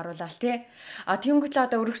бичлэг имжлэгээ оруулаад те тэгэнгүүтлээ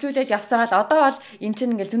одоо өргөжлүүлээд явсараад одоо бол эн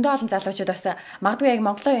чинь ингээл зөндөө олон залуучууд бас магадгүй яг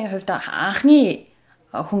Монголын хувьд анхны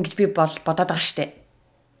хүн гэж би бодоод байгаа штэ.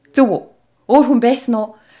 Зөв үү? Өөр хүн байсан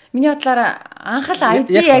уу? Миний бодлоор анхал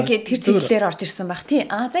ID яг тэр чиглэлээр орж ирсэн баг тий.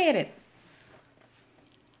 За яриад.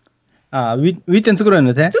 Видео зүгээр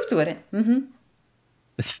байна уу те? Зүг зүгээр байна.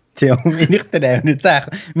 Тийм минийх дээр авна. За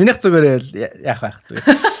яг минийх зүгээр яах байх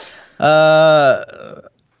зүгээр.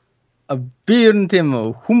 Би ер нь тийм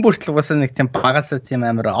хүн бүртэл угаасаа нэг тийм багасаа тийм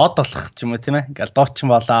амар од болох ч юм уу тийм ээ. Ингээл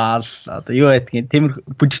дуучин болоод одоо юу байдгийг тиймэр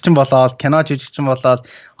бүжигчин болоод кино жүжигчин болоод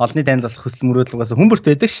олонний танил болох хүсэл мөрөөдөл угаасаа хүн бүрт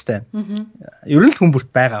байдаг шүү дээ. Ер нь л хүн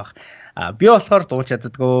бүрт байгаа бах. Би болохоор дууч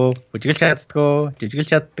чаддаггүй, бүжиглж чаддаггүй, жижиглж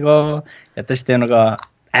чаддаггүй. Ядаж тийм нөгөө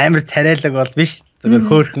амар царайлаг бол биш. Зүгээр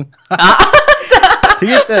хөөрхөн.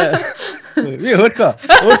 Тэгээд би хөөрхөө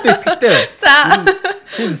өөртөө итгэлтэй. За.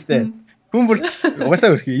 Тийм үстэй. Хүн бүр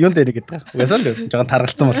угаасаа өрхий юун дээр гэдэг. Угаасаа л жоохон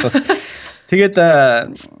таргалцсан болохоос. Тэгээд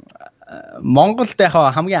Монголд яг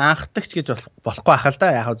хамгийн анхдагч гэж болохгүй ахал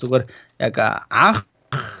та. Яг зүгээр яг анх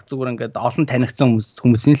зүгээр ингээд олон танигдсан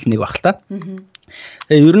хүмүүсийн л нэг баг та.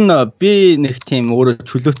 Ер нь би нэг тийм өөрөө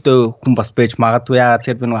чөлөөтэй хүн бас байж магадгүй. Яагаад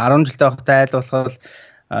тэгэхээр би нэг 10 жилтэй байхдаа айл болохоор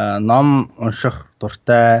ном унших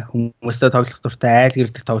дуртай, хүмүүстэй тоглох дуртай, айл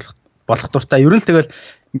гэрдэх болох дуртай. Ер нь тэгэл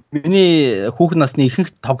миний хүүхэд насны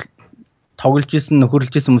ихэнх тоглож исэн,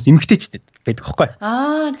 нөхөрлөж исэн хүмүүс эмэгтэйчүүд байдаг байхгүй.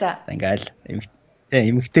 За. Ингээл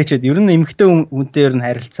эмэгтэйчүүд ер нь эмэгтэй хүнтэй ер нь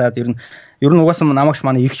харилцаад ер нь угаасаа намагш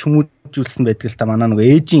манай их хүмүүжүүлсэн байдаг л та манай нөгөө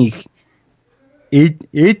ээжийн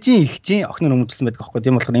ихчийн охин хүмүүжүүлсэн байдаг байхгүй.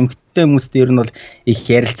 Тийм болохоор эмэгтэй хүмүүстэй ер нь бол их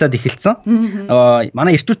ярилцаад эхэлсэн.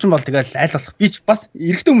 Манай эрчүүчин бол тэгэл аль болох би бас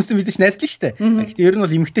эрэгтэй хүмүүстэй мэдээж найзлаа шүү дээ. Гэхдээ ер нь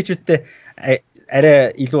бол эмэгтэйчүүдтэй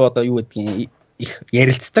арай илүү одоо юу гэдгийг их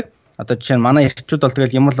ярилцдаг. Одоо жишээ нь манай эрчүүд бол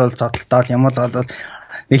тэгэл юм бол зодтолтоо юм бол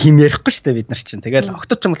нэг юм ярихгүй шүү дээ бид нар чинь. Тэгэл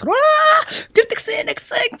октод ч юм болохоор тэр тэгсэн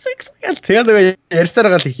гэл тэгэл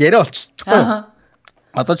ярьсаар гал их яриа болчихгүй.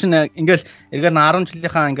 Одоо чинь ингээл эргээл 10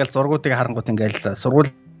 жилийнхаа ингээл зургуудыг харангуут ингээл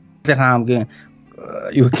сургуулийнхаа хамгийн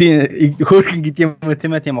юу гэдэг хөөрхөн гэдэг юм уу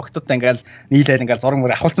тийм ээ тийм октодтой ингээл нийлээл ингээл зураг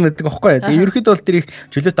мөр авахулсан байдаг байхгүй. Тэгээ ерөөхдөө бол тэр их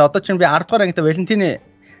чөлөөтэй одоо чинь би 10 дугаар ангитай Валентины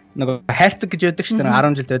нөгөө хайрцаг гэж байдаг шүү дээ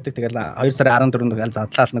 10 жилд байдаг. Тэгэл 2 сарын 14-нд ингээл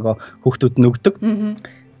задлал нөгөө хүүхдүүд нь өгдөг.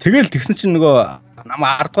 Тэгэл тэгсэн чинь нөгөө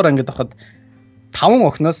намаа 10 дугаар ангид байхад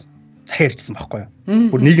 5 охиноос цаа ярьжсэн байхгүй юу.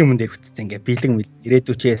 Бүр нийгэм мөн дээр хүчсэн ингээ бэлэг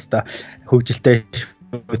ирээдүй ч яста хөгжилтэй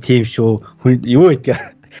тийм шүү. Юу гэдгийг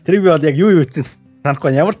тэрийг би бол яг юу ütсэн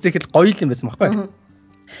санахгүй ямар ч зэхэл гоё юм байсан байхгүй юу.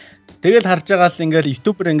 Тэгэл харж байгаа л ингээл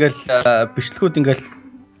ютубер ингээл бичлэгүүд ингээл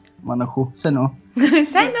манай хүү сайн уу?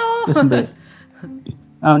 Сайн уу? Тэсэн бэ.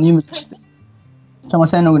 Нэмэлт. Чамаа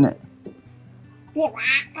сайн уу гэнэ?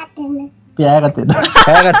 Би яагаад вэ?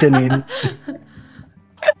 Яагаад вэ?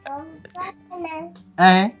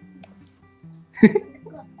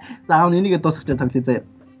 Заавал энийг дуусгах гэж тоглоё заяа.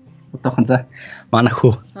 Одоохон за манай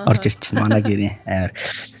хөө орж ирчихсэн манай гэрийн амар.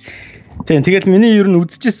 Тэгээд миний ер нь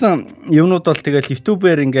үзчихсэн юмнууд бол тэгэл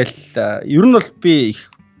ютубер ингээл ер нь бол би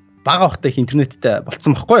их бага ухтай их интернеттэй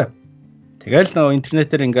болцсон байхгүй юу. Тэгэл нөө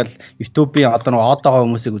интернетээр ингээл ютубын одоо нөгөө одоогоо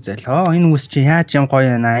хүмүүсийг үзэл. Энэ хүмүүс чи яаж юм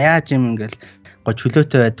гоё байна аа. Яаж юм ингээл гоё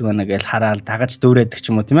чөлөөтэй байдаг байна гэж хараад дагаж дүүрээдэг ч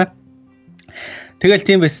юм уу тийм ээ. Тэгэл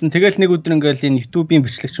тийм байсан. Тэгэл нэг өдөр ингээл энэ ютубын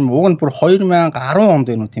бичлэг чинь уг нь бүр 2010 онд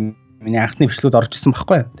байна уу тийм миний анхны бичлэгүүд орж ирсэн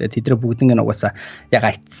байхгүй. Тэгээд тэдрээ бүгднийг нугасаа яг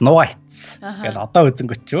айцсан, нугаа айцсан. Тэгэл одоо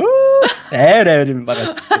үзэнгөч амар юм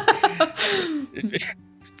байгаа.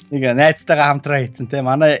 Нэг найзтайгаа хамтраа хийцэн те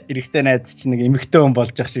манай эрэгтэй найз чинь нэг эмэгтэй хүн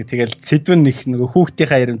болж явах шиг тэгэл сэдвэн нэг нөгөө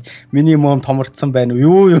хүүхдийнхаа ирэнд минимум томорцсон байна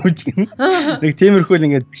уу юу ч гэн нэг тиймэрхүү л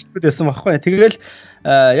ингээд бичлэгүүд байсан байхгүй. Тэгэл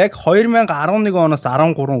яг 2011 оноос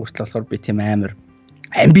 13 хүртэл болохоор би тийм амар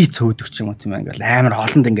амбиц хөөдөг ч юм уу тийм ингээл амар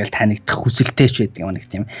олонд ингээл танигдах хүсэлтэй ч байдаг юм нэг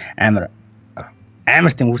тийм амар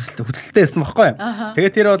тийм хүсэлтэй байсан байхгүй.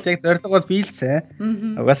 Тэгээд тэр бол яг зорилго бол биелсэн.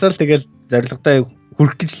 Угаасаа л тэгэл зорилготой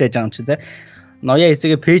хүрэх гэж л яаж байгаа юм чи те. Ноён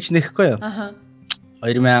хэсгээ пэйж нэхгүй юу?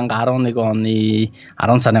 2011 оны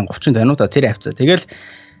 10 сарын 30-нд байна уу та тэр авцаа. Тэгэл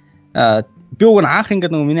би уг нь анх ингээд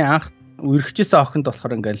нөгөө миний анх үргэжсэн охинд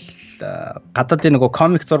болохоор ингээл гадаадын нөгөө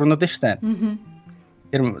комик зургнууд нь штэ.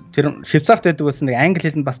 Тэр Швейцарт байдаг байсан нэг англи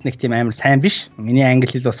хэл нь бас нэг тийм амар сайн биш. Миний англи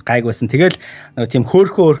хэл бас гайг байсан. Тэгэл нөгөө тийм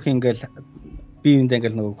хөөрхөн ингээл би юундаа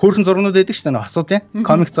ингээл нөгөө хөөрхөн зургнууд байдаг штэ нөгөө асуудын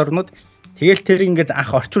комик зургнууд. Тэгэл тэр ингээд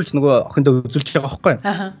анх орчуулж нөгөө охиндоо үзүүлж байгаа байхгүй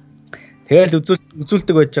юу? Тэгэл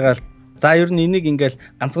үзүүлдэг байж байгаа л за ер нь энийг ингээл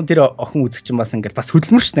ганцхан тэр охин үзэх чинь бас ингээл бас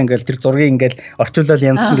хөдөлмөр шүү дээ ингээл тэр зургийг ингээл орчуулаад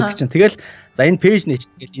янзсан гэдэг чинь тэгэл за энэ пэйж нээч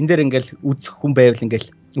тэгэл энэ дээр ингээл үзэх хүн байвал ингээл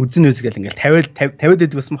үзэн үзгээл ингээл 50-50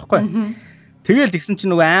 дэд байсан байхгүй. Тэгэл тэгсэн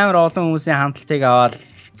чинь нөгөө амар олон хүмүүсийн хандлтыг аваад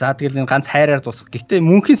за тэгэл ганц хайраар дуусгах. Гэхдээ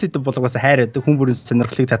мөнхийн сэдв болгоос хайр байдаг хүн бүрийн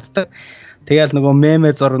сонирхлыг татдаг. Тэгэл нөгөө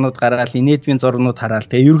мемэ зургнууд гараад инээдмийн зургнууд хараад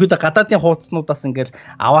тэгээ ерөөдөө гадаадын хуудаснуудаас ингээл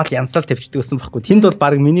аваад янзлал тавьчихдаг гэсэн байхгүй. Тэнд бол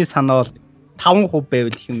баг миний санаа бол 5%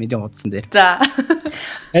 байвал их юм миний хуудсан дээр. За.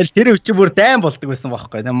 Аль тэр үчи бүр дайм болдог байсан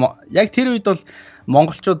байхгүй. Яг тэр үед бол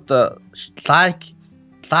монголчууд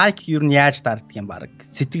лайк юу нь яаж дарддаг юм баг.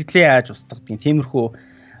 Сэтгэлээ яаж устгадаг юм. Тиймэрхүү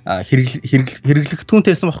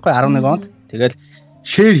хэрэглэгдэхүүнтэйсэн байхгүй 11 онд. Тэгэл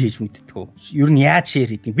шеэр хийж мэддэггүй. Ер нь яаж шеэр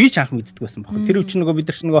хийдэг би ч анх мэддэг байсан байхгүй. Тэр үчи нөгөө бид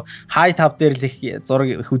нар ч нөгөө хай тав дээр л их зураг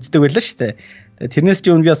их үздэг байлаа шүү дээ. Тэрнээс ч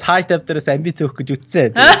өмнө би бас хай тав дээрээс амби цөөх гэж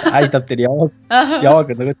үтсэн. Хай тав дээр яваа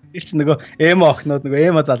гэх нөгөө тэр чинь нөгөө эмо охнууд нөгөө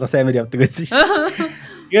эмо залуус амар явдаг байсан шүү дээ.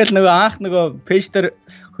 Тэгэл нөгөө анх нөгөө пэйж дээр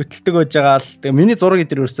хөтэлдэг байж байгаа л тэгээ миний зураг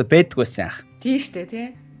дээр ерөөсөө байдг байсан анх. Тийм шүү дээ тий.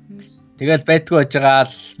 Тэгэл байдг байж байгаа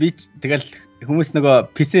л би тэгэл хүмүүс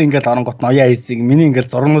нөгөө PC ингээл оронгот ноёа хийсийг миний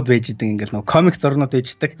ингээл зургнууд байж идэг ингээл нөгөө комик зургнууд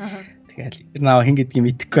байж идэг. Тэгэл тэр наа хин гэдгийг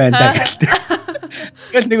мэдэхгүй байна даа гэлтэй.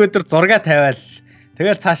 Тэгэл нэг өдөр зурга тавиал.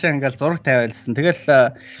 Тэгэл цаашаа ингээл зураг тавиалсан.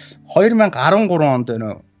 Тэгэл 2013 онд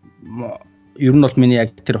байна. Ер нь бол миний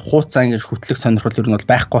яг тэр хуудас ангиж хөтлөх сонирхол ер нь бол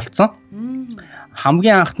байхгүй болцсон.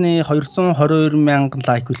 Хамгийн анхны 222,000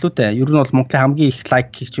 лайк үлээ дээ. Ер нь бол Монголын хамгийн их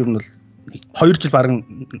лайк хийх ер нь бол 2 жил бараг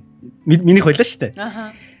минийх байлаа шүү дээ.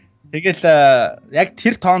 Тэгэл яг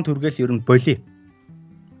тэр тоон түргээл ер нь болий.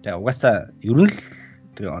 Тэгээ угаасаа ер нь л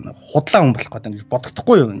тэгээ худлаа хүн болох гэдэг ингэж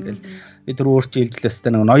бодогдохгүй юу ингээл би тэр өөрчилж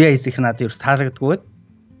илжлээстэй нэг ноёа хийх надад ерөөс таалагддаггүй.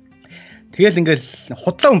 Тэгэл ингээл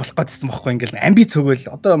худлаа хүн болох гэдсэн байхгүй ингээл амби цөгөөл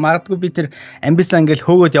одоо магадгүй би тэр амбисаа ингээл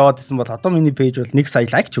хөөгөөд яваад исэн бол одоо миний пэйж бол 1 сая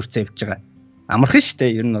лайк ч хүрсэн явж байгаа. Амархан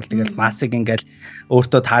штэ ер нь бол тэгэл массыг ингээл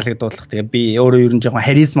өөртөө таалагдуулах тэгээ би өөрөө ер нь жоохон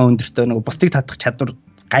харизма өндөртэй нэг бусдыг татах чадвар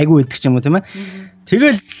гайгүй байдаг ч юм уу тийм ээ.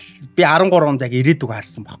 Тэгэл би 13 онд яг ирээдүг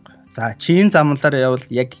харсан байхгүй. За чин замналаар явал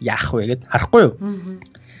яг яах вэ гэд харахгүй юу.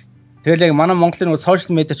 Тэгэл яг манай Монголын нөгөө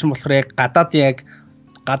сошиал медиа ч болохоор яг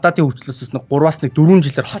гадаадын хөгжлөөс нэг 3-аас 4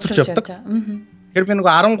 жилээр хоцорч явдаг. Тэгэхээр би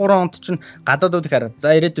нөгөө 13 онд чинь гадаадууд их хараад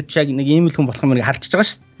за ирээдүйд ч яг нэг ийм л хүн болох юм харчихж байгаа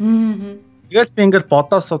шүү дээ. Тэгэл би ингээл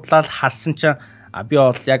бодоод судлаад харсан чинь би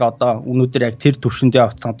бол яг одоо өнөөдөр яг тэр төвшөндөө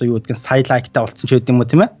авцсан одоо юу гэдгийг сая лайктай болцсон ч байд юм уу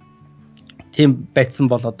тийм ээ. Тийм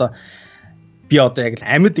байцсан бол одоо би одоо яг л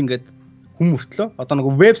амьд ингээд хүм мөртлөө одоо нэг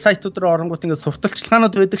вебсайтууд руу оронгууд ингээд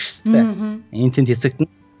сурталчилгаанууд байдаг шүү дээ. Энэ тэнд хэсэгт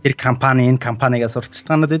тэр компани энэ компанигаа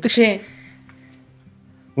сурталчилгаанууд байдаг шүү.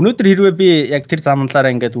 Өнөөдөр хэрвээ би яг тэр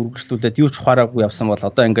замналаараа ингээд үргэлжлүүлээд юу ч ухаараагүй явсан бол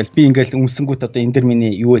одоо ингээд би ингээд өмсөнгүүт одоо энэ дэр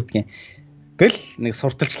миний юу гэдгийг гэл нэг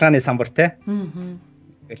сурталчилгааны самбар те.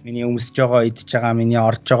 Тэгэл миний өмсөж байгаа, идж байгаа, миний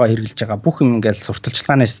орж байгаа, хэрглэж байгаа бүх юм ингээд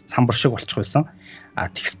сурталчилгааны самбар шиг болчих байсан.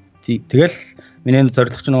 Тэгэл миний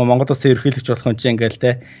зорилго ч нөгөө Монгол улсын ерөнхийлөгч болох юм чи ингээл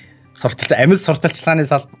те амьд сурталчилгааны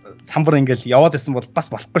самбар ингээл яваад байсан бол бас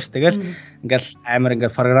болохгүй ш. Тэгэл ингээл амар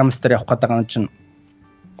ингээл программистаар явах гэдэг юм чинь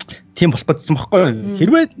тийм болох гэдсэн баггүй.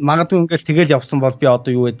 Хэрвээ магадгүй ингээл тэгэл явсан бол би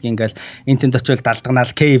одоо юу гэдгийг ингээл энэ тэнд очивол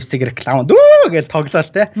далдганаал KFC реклам дөө гэж тоглоал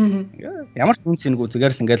те. Ямар ч үнс нэггүй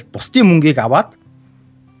зүгээр л ингээл бусдын мөнгийг аваад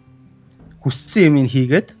хүссэн юм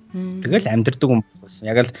хийгээд тэгэл амьдрдаг юм болсон.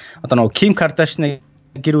 Яг л одоо нөгөө Kim Kardashian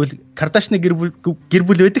гэр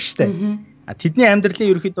бүл байдаг штэ. Тэдний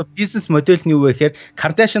амьдралын ерөөхдөө бизнес модель нь юу вэ гэхээр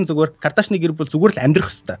Kardashian гэр бүл зүгээр л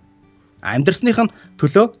амьдрах хэвээр. Амьдрсных нь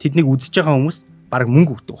төлөө тэднийг үзэж байгаа хүмүүс баг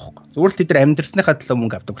мөнгө өгдөг байхгүй. Зүгээр л тэд нар амьдрсныхаа төлөө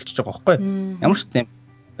мөнгө авдаг болчихж байгаа байхгүй. Ямар ч тийм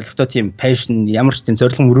болготой тийм passion, ямар ч тийм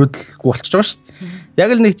зорилго мөрөөдөлгүй болчихж байгаа шүү дээ. Яг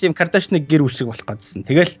л нэг тийм Kardashian гэр бүл шиг болох гэдсэн.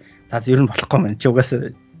 Тэгэл таа ер нь болохгүй юм. Чи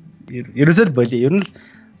угаасаа ерөөсөө л болий. Ер нь л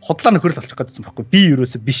худлаа нөхөрл болчих гэдсэн байхгүй. Би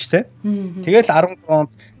ерөөсөө биш те. Тэгэл 13 онд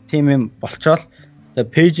тийм юм болчоод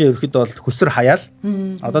тэгээ пэйж ерөөхдөө бол хөсөр хаяал.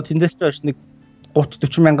 Одоо тэндээс ч хойш нэг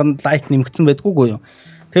 30-40 мянган лайк нэмэгдсэн байдгүйгүй юу.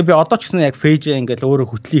 Тэгээ би одоо ч гэсэн яг пэйж ингээл өөрөө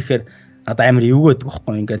хөтлөйхээр одоо амар эвгүй байдаг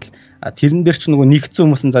байхгүй ингээл тэрэн дээр ч нөгөө нэгдсэн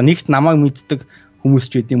хүмүүс нь за нэгт намайг мэддэг хүмүүс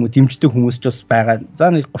ч үгүй юм уу дэмждэг хүмүүс ч бас байгаа.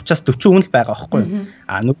 За нэг 30-аас 40 хүн л байгаа байхгүй.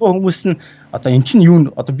 Нөгөө хүмүүс нь одоо эн чинь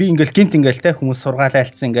юу одоо би ингээл гинт ингээл те хүмүүс сургаалаа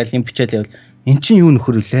альцсан ингээл юм бичээл явал эн чинь юу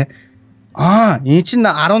нөхөр үлээ. Эн чинь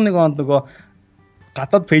 11 онд нөгөө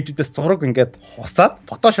гадаад пэйжүүдээс зураг ингээд хусаад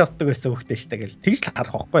фотошоптдаг байсан хөхтэй штэ гэл тэгж л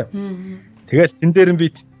харах байхгүй. Тэгээс тэн дээр нь би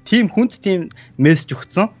тийм хүнд тийм мессеж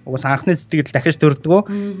өгсөн. Угаас анхны сэтгэл дахиж төрдгөө.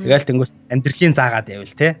 Тэгэл тэнгуут амьдралын заагаад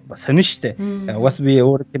байвал те. Бас сонин штэ. Угаас би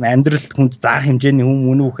өөр тийм амьдрал хүнд заах хэмжээний хүн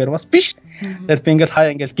мөн үхээр бас биш. Тэгэхээр би ингээл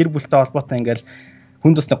хаяа ингээл гэр бүлтэй холбоотой ингээл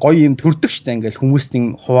хүнд бас гоё юм төрдөг штэ ингээл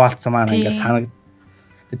хүмүүсийн хуваалцсан маань ингээл санаг.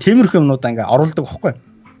 Тиймэрхүү юмнуудаа ингээл оруулдаг байхгүй.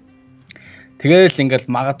 Тэгэл ингээл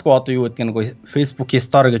магадгүй одоо юу гэдэг нэг Facebook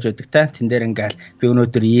story гэж байдаг те. Тэн дээр ингээл би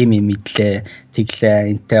өнөөдөр ийм юм мэдлээ,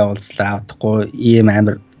 тэглээ, энтэй уулзлаа, авахгүй ийм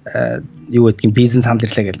амар юу гэдгийг бизнес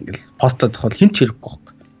хамтлаа гэл ингээл постлоод хол хинч хэрэггүй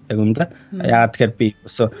байхгүй. Яг үнэндээ. Яагаад тэгэхээр би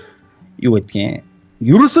өсөө юу гэдгийг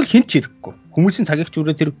ерөөсөө хинч хэрэггүй. Хүмүүсийн цагийг ч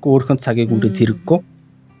үрээд хэрэггүй, өөрхөн цагийг үрээд хэрэггүй.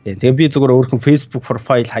 Тэгээ би зүгээр өөрхөн Facebook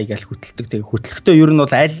profile хаягаал хөтэлдэг. Тэгээ хөтлөхдөө ер нь бол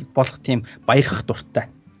аль болох тийм баярхах дуртай.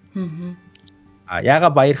 Яага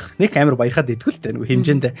баярх нэг амар баярхаад идэггүй л дээ нэг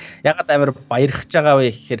хэмжээндээ. Ягаад амар баярхаж байгаа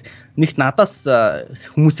вэ гэхээр нэг надаас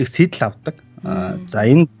хүмүүсийг сэтэл авдаг. За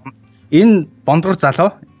энэ бондгор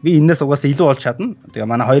залуу би энэс угаасаа илүү болж чадна. Тэгээ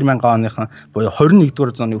манай 2000 оныхон буюу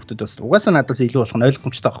 21-р зууны хүмүүс бас угаасаа надаас илүү болох нь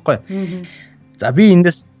ойлгомжтой байхгүй. За би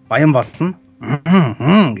энэс баян болно.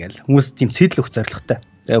 Гэл хүмүүс тийм сэтэл өгөх зорилготой.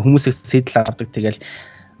 Тэгээ хүмүүсийг сэтэл авдаг. Тэгэл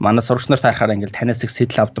манай сурагч нарт харахаар ингээл танаас их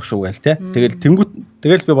сэтэл авдаг шүү гээл те.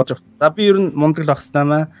 Тэгэл би бодож байгаа. За би ер нь мундаг л байх хэвээр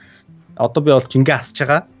маа. Одоо би бол жингээ асж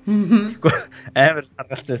байгаа. Тэгэхгүй амар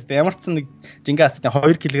харгалцсан юм. Ямар ч нэг жингээ асны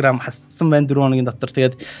 2 кг хасцсан байна 4 хоногийн дотор.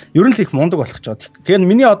 Тэгээд ер нь л их мундаг болох ч байгаа. Тэгэхээр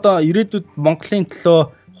миний одоо ирээдүйд Монголын төлөө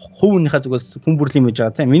хувийнхаа зүгээс хүн бүрлийн мэж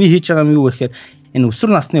байгаа тийм. Миний хийж байгаа юм юу вэ гэхээр энэ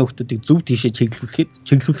өсвөр насны хүүхдүүдийг зөв тийшээ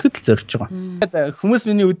чиглүүлэхэд л зорж байгаа. Хүмүүс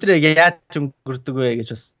миний өдрөө яаж өнгөрдөг вэ гэж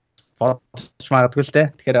бас бодож магадгүй л дээ.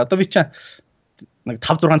 Тэгэхээр одоо би чинь нэг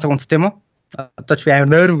 5-6 цаг унтдаг юм уу? Одоо ч би амар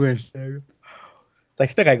нойрмог байна л. За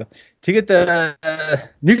ихтэй гайгүй. Тэгээд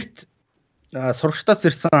нэгт сурагчдаас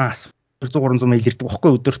ирсэн 100-300 мэйл ирдэг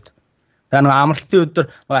байхгүй өдөрт. Тэгээ нэг амралтын өдөр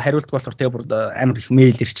хариулдаг болохоор тэгээ бүр амар их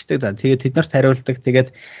мэйл ирчдэг. За тэгээд тэд нарт хариулдаг. Тэгээд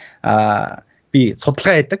би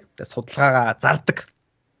судалгаа хийдэг. Судалгаагаа зардаг.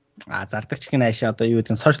 Зардаг ч гин аашаа одоо юу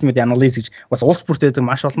гэдэг нь social media analysis гэж бас улс бүрт байдаг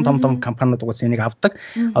маш олон том компаниуд угаас энийг авдаг.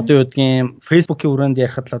 Одоо юу гэдгийг Facebook-ийн өрөөнд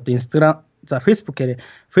ярихад л одоо Instagram за Facebook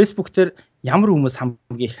дээр ямар хүмүүс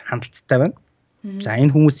хамгийн их хандлттай байна. За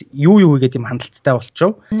энэ хүмүүс юу гэдэг юм хандлттай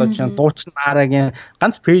болчихов. Одоо чинь дуучин наарагийн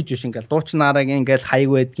ганц пэйж биш ингээл дуучин наарагийн ингээл хаяг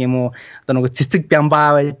байдаг юм уу? Одоо нөгөө цэцэг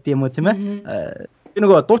бямбаа байдаг юм уу тийм ээ?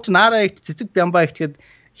 Нөгөө дуучин наараа их цэцэг бямбаа их тэгээд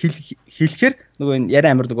хэлэхээр нөгөө энэ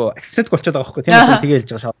яриа амар нөгөө акцент болчиход байгаа байхгүй тийм үү тэгээ хэлж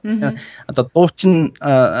байгаа шаа. Одоо дуучин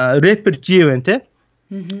рэпер G байна те.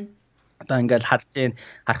 Одоо ингээл харах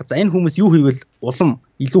за энэ хүмүүс юу хийвэл улам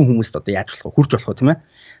илүү хүмүүст одоо яаж болох хурж болох тийм ээ.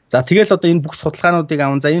 За тэгэл одоо энэ бүх судалгаануудыг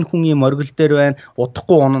аван за энэ хүн юм моргил дээр байна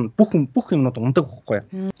удахгүй унана бүх юмнууд ундаг байхгүй.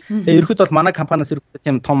 Тэгээ ерөөд бол манай компаниас ерөөд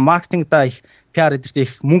тийм том маркетингда их PR эдэртэй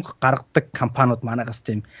их мөнгө гаргадаг компаниуд манайгаас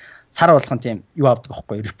тийм сар болгон тийм юу авдаг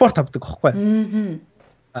байхгүй репорт авдаг байхгүй.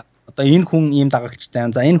 Одоо энэ хүн ийм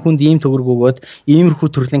дагагчтай. За энэ хүнд ийм төгрөг өгөөд иймэрхүү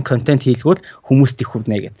төрлийн контент хийлгүүл хүмүүст их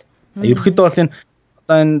хүрнэ гэдэг. Ерөнхийдөө бол энэ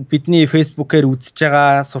одоо энэ бидний Facebook-ээр үзэж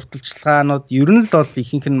байгаа сурталчилгаанууд ер нь л бол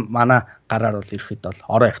ихэнх нь манай гараар бол ерөнхийдөө бол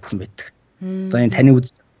ороо явцсан байдаг. Одоо энэ таны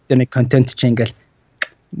үзэж байгаа нэг контент чинь ингээл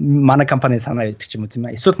манай компани санаа өгдөг ч юм уу тийм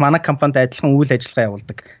ээ. Эсвэл манай компанид адилхан үйл ажиллагаа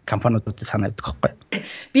явуулдаг компаниудад санаа өгдөг байхгүй.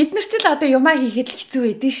 Бид нар ч л одоо юмаа хийхэд л хэцүү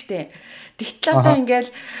байдэн штэ. Тэгтэл одоо ингээл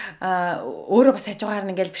өөрөө бас хажуугаар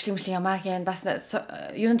нь ингээл бичлэг ямаа хийн бас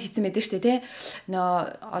юунд хийцэн байдэн штэ тий.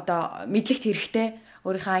 Нөө одоо мэдлэгт хэрэгтэй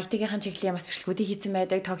өөрийнхөө IT-ийн чиглэлийн бас бичлэгүүдийг хийцэн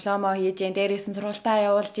байдаг. Тоглоомоо хийж гэн, дээрээс нь сургалтаа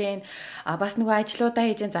явуулж гэн, бас нөгөө ажлуудаа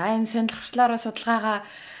хийж гэн. За энэ сонирхлоороо судалгаагаа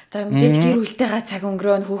за мэдээж гэр бүлтэйгээ цаг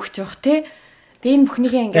өнгөрөөн хөөгч явах тий. Тэгээ энэ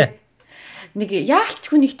бүхнийг ингээд нэг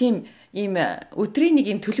яалчгүй нэг тийм ийм өдрийн нэг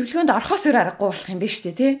ийм төлөвлөгөөнд орохоос өөр аргагүй болох юм байна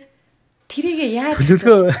штэ тий. Тэрийг яаж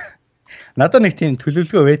надад нэг тийм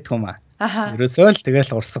төлөвлөгөө байдаг юм аа. Ерөөсөө л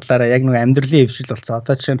тэгэл урсгалаараа яг нэг амьдралын хөвшил болцсон.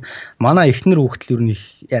 Одоо чинь манай эхнэр хүүхдэл юу нэг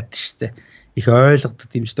яад штэ. Их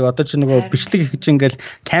ойлгодог юм штэ. Одоо чинь нөгөө бичлэг их чинь ингээл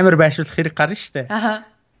камер байшуулах хэрэг гарна штэ.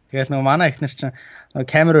 Тэгэл нөгөө манай эхнэр чинь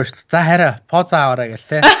камер байшуул. За хараа поз аваараа гэл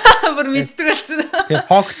те. Бүр мэддэг болсон. Тэгээ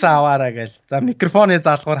фокус аваараа гэл. За микрофоны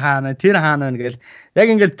залгуур хаана, тэр хаана гэл. Яг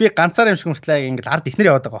ингээл би ганцаар юм шиг мөртлээ ингээл ард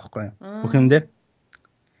эхнэр яваад байгаа байхгүй юу? Бүх юм дээр.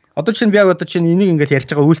 Одоо чинь би яг одоо чинь энийг ингээл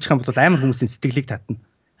ярьж байгаа үйлчлэх юм бол амар хүмүүсийн сэтгэлийг татна.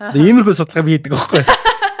 Иймэрхүү судалгаа би хийдэг байхгүй.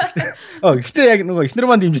 Гэхдээ яг нөгөө эхнэр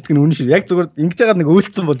манд дэмждэг нь үнэн шүү. Яг зүгээр ингэж яагаад нэг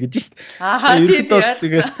үйлцсэн бол гэж шүү дээ.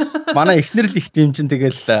 Тэгээд манай эхнэр л их дэмжин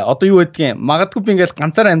тэгэл одоо юу гэдгийг магадгүй би ингээл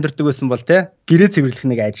ганцаараа амьдэрдэг байсан бол те гэрээ цэвэрлэх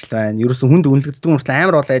нэг ажил байна. Ерөөсөн хүнд үнэлэгддэг мөртлөө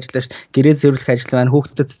амар олон ажил шүү. Гэрээ цэвэрлэх ажил байна.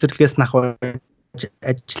 Хүүхдэд цэцэрлэгээс нах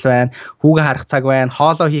ажил байна. Хүүгээ харах цаг байна.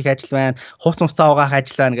 Хоолоо хийх ажил байна. Хувц муцаа угаах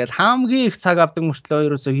ажил байна гэж хамгийн их цаг авдаг мөртлөө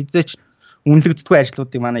ерөөсөө хизээч үнэлэгддэггүй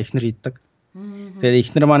ажлуудыг манай эхнэр хийдэг.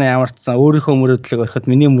 Тэгээд эхнэр маань ямарчсан өөрийнхөө мөрөөдлөг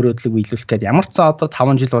орхиод миний мөрөөдлөг биелүүлэх гээд ямарчсан одоо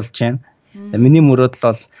 5 жил болж байна. Миний мөрөөдөл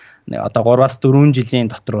бол одоо 3-4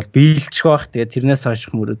 жилийн дотор бол биелчих байх. Тэгээд тэрнээс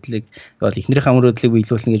хойш мөрөөдлийг бол эхнэрийнхээ мөрөөдлийг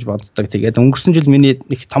биелүүлнэ гэж боддог. Тэгээд өнгөрсөн жил миний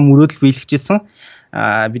нэг том мөрөөдөл биелэгжсэн.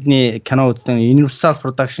 Бидний кино үздэг Universal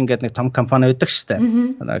Production гэдэг нэг том компани байдаг шүү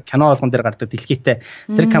дээ. Кино болгон дээр гардаг дэлхийдээ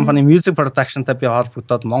тэр компани music production-тай би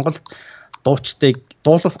холбогдоод Монгол дуучдыг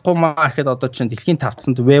дуулахгүй маа гэхэд одоо чинь дэлхийн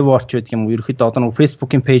тавцанд web watch гэдэг юм уу ерөөхдөө одоо нэг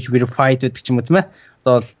Facebook-ийн page verified гэдэг ч юм уу тийм ээ.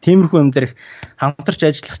 Одоо бол тиймэрхүү юм дээр хамтарч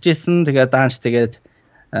ажиллах гэсэн тэгээд даанч тэгээд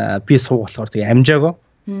би суух болохоор тэгээд амжаагүй.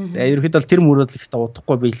 Тэгээд ерөөхдөө бол тэр мөрөөдөл ихтэй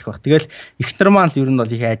удахгүй биелэх баг. Тэгэл ихнэр маань л ер нь бол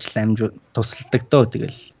их ажил амж тусалдаг дөө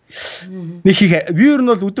тэгэл. Нэг их би ер нь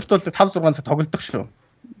бол өдөрт бол 5 6 цаг тоглодог шүү.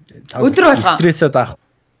 Өдөр болгоо. Стрессээ даах.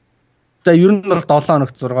 За ер нь бол 7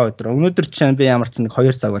 хоногт 6 өдөр. Өнөөдөр чинь би ямар ч нэг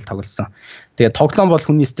 2 цаг бол тоглосон. Тэгээд тоглоом бол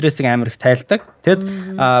хүний стрессийг амар их тайлдаг. Тэгэд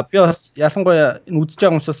би бас ялангуяа энэ үзэж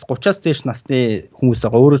байгаа хүмүүсээс 30-аас дээш насны хүмүүс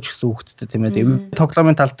байгаа. Өөрөө ч гэсэн хүүхэдтэй тийм ээ. Тэгээд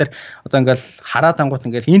тоглоомын тал дээр одоо ингээл хараад ангууд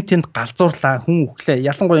ингээл энэ тэнд галзуурлаа хүн өглөө.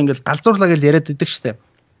 Ялангуяа ингээл галзуурлаа гэж яриад идэг штеп.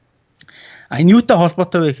 Энэ юутай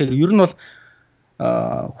холбоотой вэ гэхээр ер нь бол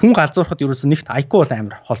хүн галзуурахад ерөөсөө нэгт IQ бол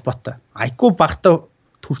амар холбоотой. IQ багтаа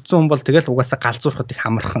төрцөн хүн бол тэгэл угаасаа галзуурахад их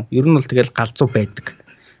амархан. Ер нь бол тэгэл галзуу байдаг.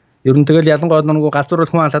 Ер нь тэгэл ялангуяа нөгөө галзуур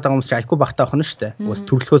хүн халаад байгаа хүмүүс чи IQ багтаа авах нь шүү дээ. Угаас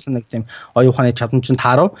төрлөхөөс нэг тийм оюун ухааны чадамж нь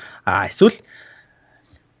таарав. Эсвэл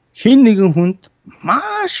хин нэгэн хүнд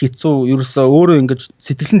маш хэцүү ерөөсөө өөрөө ингэж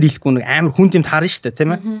сэтгэлэн дийлэхгүй нэг амар хүн тийм таарна шүү дээ,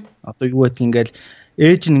 тийм ээ. Одоо юу гэдэг ингээл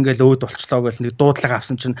ээж нь ингээл өөд болчлоо гэл нэг дуудлага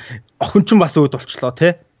авсан чинь охин ч бас өөд болчлоо,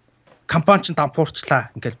 тий. Компани ч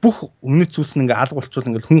дампуурчлаа. Ингээл бүх өмнөд зүйлс нь ингээ алга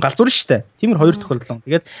болчвол ингээл хүн галзуурна шүү дээ. Тиймэр хоёр тохиолдол.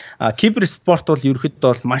 Тэгээд кибер спорт бол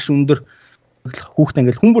ерөөхдөө бол маш өндөр хүүхдээ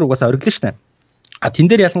ингээл хүн бүр угаасаа ориглоо шүү дээ.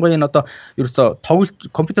 Тэн дээр ялангуяа энэ одоо ерөөсө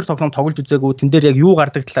тоглож компьютер тоглоом тоглож үзээгүй тэн дээр яг юу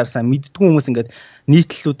гардаг талаар сайн мэддэггүй хүмүүс ингээд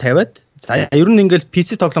нийтлэлүүд тавиад за ер нь ингээл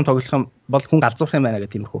PC тоглоом тоглох юм бол хүн галзуурах юм байна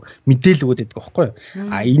гэдэг тиймэрхүү мэдээлэлүүд өгдөг байхгүй юу.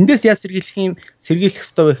 Эндээс яа сэргийлэх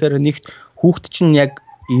ёстой вэ гэхээр нэгт хүүхд чинь яг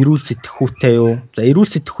эрүүл сэтгхүүтэй юу? За эрүүл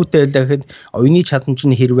сэтгхүүтэй байлаа гэхэд оюуны чадамж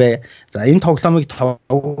нь хэрвээ за энэ тоглоомыг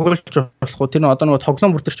тоглож болох уу? Тэр нь одоо нөгөө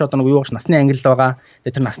тоглоом бүр төр чи одоо нөгөө юу гэж насны ангил байгаа.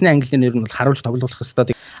 Тэгээ тэр насны ангилын нэр нь бол харуулж тоглох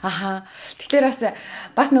ёстой. Аха. Тэгэхээр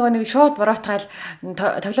бас нөгөө нэг шууд буруутгаал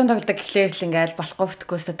тоглоом тоглодог гэхлээр л ингээл болохгүй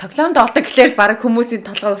бүтгөөсө тоглоомд олдог гэхлээр баг хүмүүсийн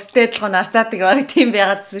толгой өстэй толгой нарцаадаг баг тийм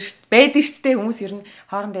байгаадсэн шүү дээ. Байдаг шүү дээ хүмүүс ер нь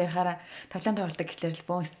хоорондоо ярихаараа тоглоом тоглодог гэхлээр л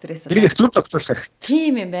бөөн стресс. Тэр их зүг зогсоолох хэрэгтэй.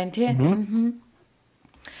 Тийм юм байна тий.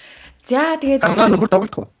 За тэгээд нөхөр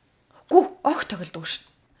тоглохгүй. Гү огт тоглодог шүү.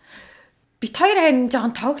 Бит хоёр харин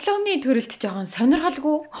жоохон тоглоомны төрөлд жоохон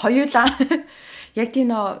сонирхолгүй хоёулаа. Яг тийм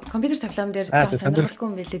нөө компьютер тоглоом дээр жоохон сонирхолгүй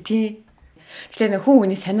юм байлээ тий. Тэгэхээр нөх хүн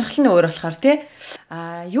хүний сонирхол нь өөр болохоор тий.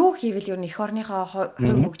 Юу хийвэл ер нь эх орныхоо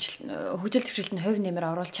хөгжил төвшөлтөнд хувь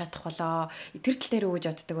нэмэр оруулах чадах болоо. Тэр тал дээр өгж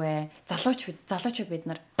боддог вэ? Залуучууд бид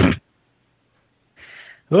нар.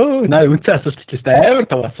 Наа үнцэн асуулт ч гэсэн амар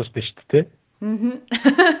тав асуулт шүү дээ тий.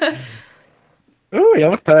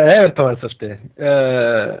 Ямар тав асуулт тий.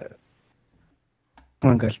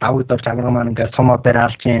 Ингээл давагдав чанга маань ингээл сумоо дээр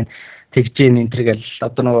алж ийн тэгжээ нэнтэргээл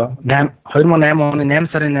одоо нөгөө 2008 оны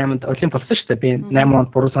 8 сарын 8-нд олимп болсон шүү дээ. Би 8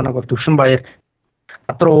 онд буруу санааг бол Төвшинбаяр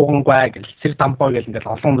гадар уугангай гэл сэр дамбой гэл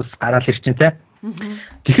ингээл олон хүмүүс гараал ирчин тий.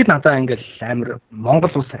 Тэгэхэд надаа ингээл амар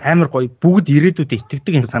Монгол улс амар гоё бүгд ирээдүйд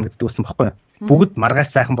итгэдэг юм санагддаг байсан байхгүй юу? Бүгд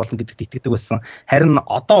маргааш сайхан болно гэдэгт итгэдэг байсан. Харин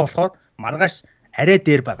одоо болохоор маргааш арай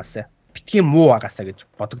дээр байгаасаа битгий муу байгаасаа гэж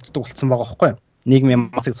бодогддог болсон байгаа байхгүй юу? Нийгмийн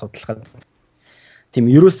масыг судлахад. Тийм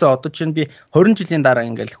ерөөсөө одоо чинь би 20 жилийн дараа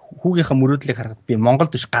ингээл хүүгийнхээ мөрөөдлийг харахад би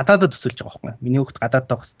Монголд биш гадаадад төсөлж байгаа байхгүй юу? Миний хүүхд гадаадд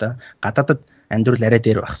байх хэвээр. Гадаадад амьдрал арай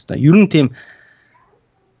дээр байх хэвээр. Ер нь тийм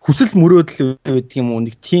хүсэл мөрөөдөл гэдэг юм уу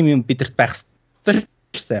нэг тийм юм бидэрт байх хэвээр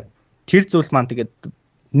шүү дээ. Тэр зүйл маань тэгээд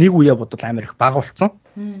нэг үе бодвол амар их бага болсон.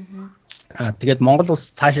 Тэгээд Монгол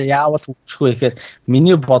улс цаашаа яавал хөгжих вэ гэхээр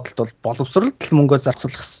миний бодолд бол боловсролд л мөнгө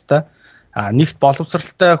зарцуулах хэрэгтэй. Нэгт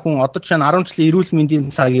боловсралтай хүн одоо чинь 10 жилийн эрүүл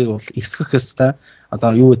мэндийн цагийг бол ихсгэх хэрэгтэй.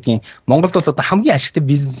 Одоо юу гэдгийг Монголд бол одоо хамгийн ашигтай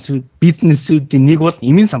бизнесүүдийн нэг бол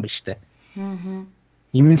эмийн сан байна шүү дээ.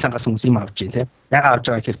 Эмийн сангаас хүмүүс юм авч байна тийм. Яга авч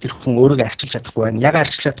байгаа гэхээр тэр хүн өөрийгөө арчилж чадахгүй байна. Яга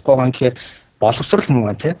арчилж чадахгүй байгаа гэхээр боловсрал муу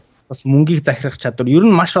байна тийм. Бас мөнгийг захирах чадвар ер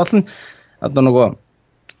нь маш олон одоо нөгөө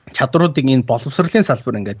чадруудыг энэ боловсролын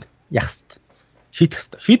салбар ингээд яах хэрэгтэй. Шийдэх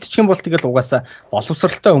хэрэгтэй. Шийдчих юм бол тэгэл угаасаа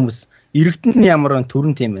боловсралтай хүмүүс иргэдэнд ямар нэгэн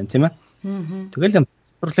төрөн тийм байна тийм ээ. Тэгэл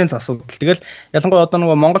боловсролын асуудал. Тэгэл ялангуяа одоо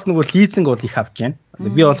нөгөө Монголд нөгөө лизинг бол их авч байна.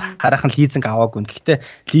 Би бол хараахан лизинг аваагүй. Гэхдээ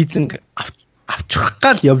лизинг авчих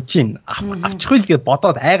гал явж гин. Авчихгүй л гэж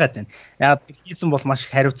бодоод айгаад байна. Яг лизинг бол маш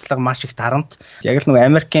их хариуцлага, маш их дарамт. Яг л нөгөө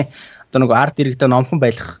Америкийн одоо нөгөө ард иргэдэд номхон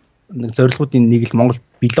байлгах нэг зорилгоудын нэг л Монголд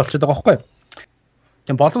бий болчиход байгаа байхгүй юу?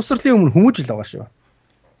 Тийм боловсролын өмнө хүмүүжил байгаа шүү.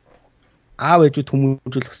 Аав ээжүүд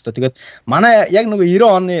хүмүүжүүлэх хэрэгтэй. Тэгээд манай яг нөгөө 90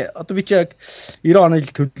 оны одоо би чи яг 90 оны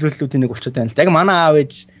төлөвлөлтүүдийн нэг болчиход байна л да. Яг манай аав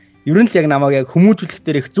ээж ер нь л яг намайг яг хүмүүжүүлэх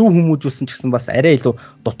дээр их зөв хүмүүжүүлсэн ч гэсэн бас арай илүү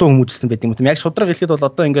дутуу хүмүүжүүлсэн байт юм уу. Яг шудраг хэлэхэд бол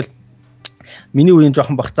одоо ингээл миний үеийн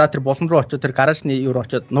жоохон бах за тэр болон руу очиод тэр гаражны юу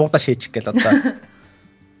очиод нуугдаа шийчих гээл одоо.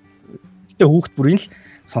 эмэгтэй хүүхэд бүрийн л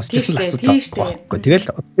сонсч ирсэн асуудал байхгүй. Тэгэл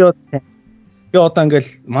би одоо ингээл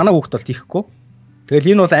манай хүүхэд бол тийхгүй.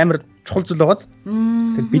 Тэгэл энэ бол амар чухал зүйл байгааз.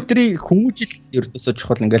 Тэг бидний хүмүүжил ердөөсөө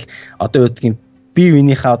чухал ингээл одоо юу гэдгийг бие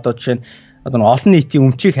биенийхээ одоо жишээ нь одоо олон нийтийн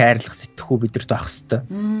өмчийг хайрлах сэтгэхүй бидэрт байх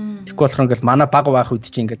хэвээр. Тэгэхгүй болохоор ингээл манай баг байх үед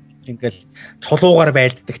чинь ингээл чулуугаар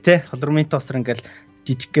байлддаг те. Холромын тоосор ингээл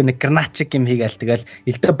жижиг нэг граначик юм хийгээл тэгэл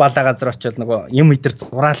элдэ балаа газар очил нөгөө юм идэр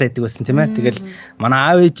зураал байдаг байсан тийм ээ. Тэгэл манай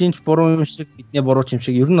аав ээжийн ч буруу юм шиг бидний буруу юм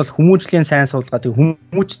шиг ер нь бол хүмүүжлийн сайн суулгаа тэг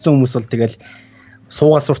хүмүүжсэн хүмүүс бол тэгэл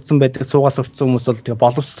суугаас уртсан байдаг. Суугаас уртсан хүмүүс бол тэгээ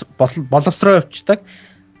боловсроо явчихдаг.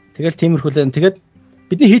 Тэгэл тиймэрхүүлэн тэгээд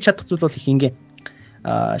бидний хийж чадах зүйл бол их ингийн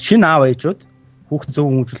шинэ аав ээжүүд хүүхд зөв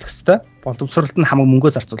хүмүүжүүлэх хэвээр, боловсролд нь хамаг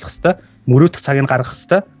мөнгөө зарцуулах хэвээр, мөрөөдөх цагийг гаргах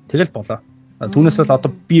хэвээр тэгэл болоо. Түүнээс бол одоо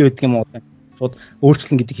би байдаг юм уу шууд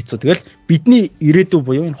өөрчлөн гэдэг хэцүү. Тэгэл бидний ирээдүй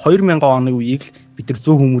буюу энэ 2000 оны үеийг л бид нар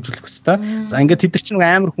зөв хүмүүжүүлэх хэвээр. За ингээд тэд нар чинь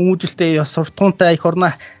амар хүмүүжүүлэлтэй, ёс суртахуунтай, их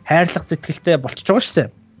орноо хайрлах сэтгэлтэй болчихж байгаа шүү дээ.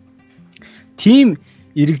 Тим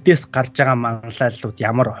иргэдээс гарч байгаа манлайллууд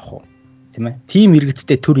ямар байх вэ? Тийм ээ. Тим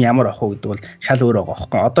иргэдтэй төр ямар байх вэ гэдэг бол шал өөр байгаа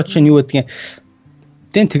байхгүй. Одоо чинь юу гэдгийг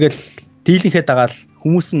тэгэл дийлэнхээ дагаал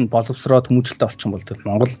хүмүүс нь боловсроод хүмүүжлэлтэй болчихсон бол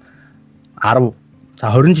Монгол 10 за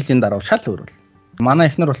 20 жилийн дараа шал өөр бол.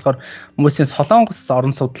 Манай эхнэр болохоор хүмүүсийн Солонгос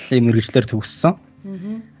орон судлалын мэргэжлэр төгссөн.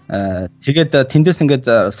 Тэгээд тэндээс ингээд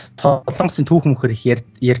Солонгосын түүх мөхөр их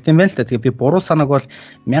ярьд юм байна л да. Тэгээд би буруу санааг бол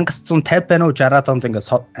 1950 байна уу 60-аад онд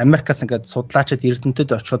ингээд Америкаас ингээд судлаачид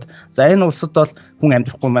Эрдэнэтэд очиод за энэ улсад бол хүн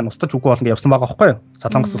амьдрахгүй маань устж үгүй болно гэж явсан байгаа байхгүй юу?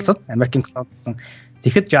 Солонгос улсад Америкийн колонисон.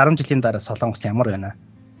 Тэгэхэд 60 жилийн дараа Солонгос ямар байна?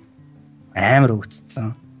 Амар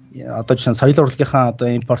өвдсөн. Одоо жишээ нь соёл урлагийнхаа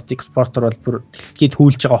одоо импорт экспортер бол бүр дэлхийд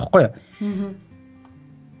хүүлж байгаа байхгүй юу?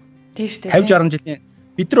 Тийш үү. 50 60 жилийн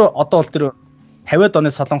бид нар одоо бол тэр 50-аад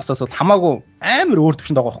оны Солонгосоос бол хамаагүй амар өөр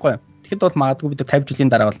төвшөнд байгаа байхгүй юу? Тэгэхэд бол магадгүй бид 50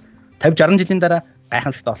 жилийн дараа бол 50 60 жилийн дараа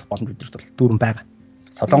гайхамшигтай болох боломж бидэрт бол дүүрэн байгаа.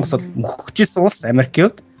 Солонгос бол мөхөжсөн улс Америкийн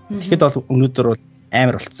хувьд. Тэгэхэд бол өнөөдөр бол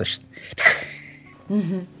амар болцсон шүү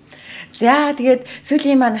дээ. За тэгээд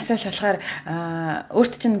сүүлийн маань асуулт болохоор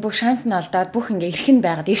өөрт чинь бүх шанс нь олдоод бүх ингээ эрх нь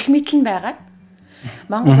байгаад эрх мэдэл нь байгаад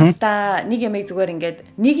Монголда нэг ямыг зүгээр ингээд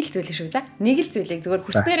нэг л зүйл шүү за. Нэг л зүйлийг зүгээр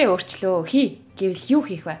хүснээрээ өөрчлөө хий гэвэл юу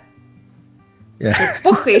хийх вэ?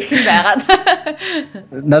 Бүх эрх нь байгаад.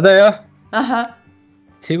 Надаа яа. Аха.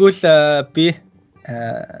 Тэгвэл би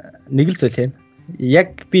нэг л зүйл хийн.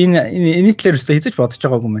 Яг би энэ талаар өстө хийж бодож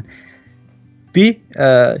байгаагүй юм байна. Би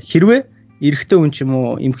хэрвээ эрэгтэй хүн ч юм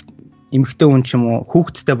уу эмэгтэй хүн ч юм уу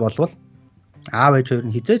хүүхэдтэй болвол аав ээж хоёр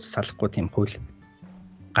нь хизээж салахгүй тийм хууль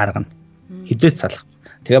гаргана. Хизээж салах.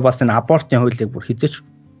 Тэгээ бас энэ абортын хуулийг бүр хизээж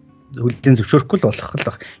хуулийн зөвшөөрөхгүй л болох л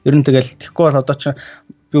баг. Ер нь тэгэл тэгэхгүй бол одоо чи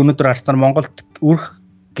би өнөөдөр харснаар Монголд үрх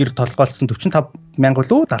гэр толгойлсон 45,000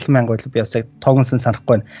 лөө 70,000 лөө би бас яг тоогонсон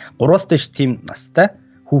санахгүй байна. 3-аас дээш тийм настай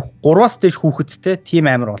 3-аас дээш хүүхэдтэй тийм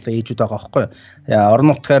амар олон ээжүүд байгаа байхгүй юу. Орон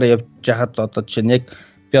нутгаар явж байхад одоо жишээ нь яг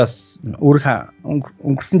би бас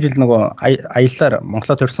өнгөрсөн жил нөгөө аяллаар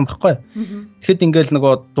Монголоо төрсэн байхгүй юу. Тэгэхэд ингээл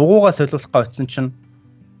нөгөө дугуугаа солиулах гай утсан чинь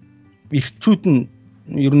ирчүүд нь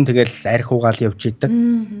ер нь тэгэл арх угаал явж идэг.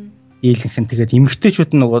 Ийлэнх нь тэгээд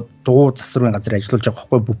эмэгтэйчүүд нь нөгөө дугуй засварын газар ажиллаж байгаа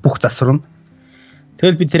байхгүй бүх засвар нь.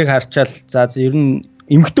 Тэгэл би тэрийг харчаал за ер нь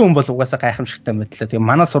эмэгтэй хүн бол угаасаа гайхамшигтай мэдлээ. Тэгээ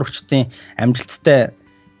манай сурагчдын амжилттай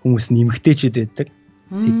хүмүүс нь эмэгтэйчүүд байдаг.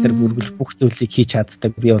 Тэд нар бүргэлж бүх зүйлийг хийж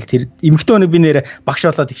чаддаг. Би бол тэр эмэгтэй хүнийг би нэрээ багш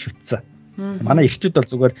болоод их шүтсэн. Манай ирчүүд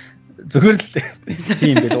бол зүгээр л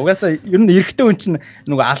тийм байл. Угаасаа ер нь эрэгтэй хүн чинь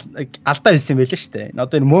нөгөө алдаа хийсэн байлаа шүү дээ.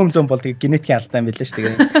 Одоо энэ мөөм зөм бол тэгээ генетикийн алдаа юм байлаа шүү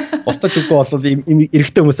дээ. Устдаж үгүй бол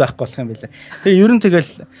эрэгтэй хүмүүс байхгүй болох юм байлаа. Тэгээ ер нь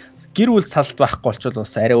тэгэл гэр бүл салт байхгүй болчихвол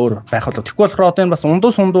бас арай өөр байх болов. Тэгэхгүй болохоор одоо энэ бас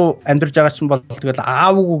ундуу сундуу амьдарч байгаа чинь бол тэгэл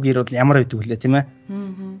аавгүй гэр бол ямар байдаг вүлээ тийм ээ.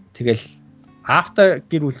 Тэгэл аавтай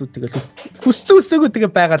гэр бүлүүд тэгэл хүссэн үсээгүй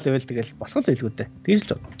тэгээ байгаа л байвал тэгэл болох л байлгүй дээ. Тэгж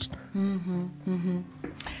л бодчихно.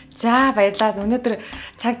 За баярлалаа. Өнөөдөр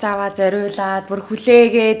цаг заваа зориулаад бүр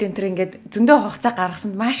хүлээгээд энэ төр ингээд зөндөө хугацаа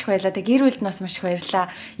гаргасанд маш их баярлалаа. Гэр бүлд нас маш их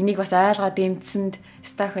баярлалаа. Энийг бас ойлгоод дэмжсэнд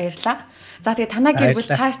стаф баярлалаа. За тэгээ танаа гэр бүл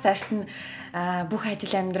цаашд нь бүх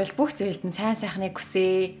ажил амьдрал бүх зүйлд нь сайн сайхныг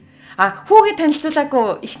хүсье. Хүүгээ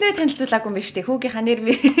танилцуулаагүй, эхнэрээ танилцуулаагүй юм биш үү? Хүүгийнхаа нэр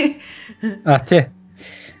би. Тий.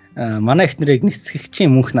 Манай эхнэрийг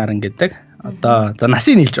нисгэгчийн мөнх наран гэдэг. Одоо за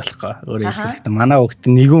насыг нийлж болохгүй. Өөрөө хэлэхдээ манай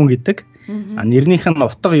хүүхд нэгүн гэдэг. Нэрнийх нь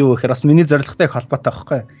утга юу гэхээр бас миний зорилготой холбоотой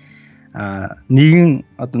байхгүй. Нэгэн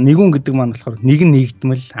одоо нэгүн гэдэг маань болохоор нэгэн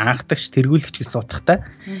нэгдмэл анхдагч тэргүүлэгч гэсэн утгатай.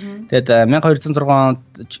 Тэгээд 1206 онд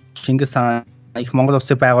Чингис хаан их Монгол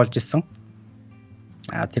улсыг байгуулж ирсэн.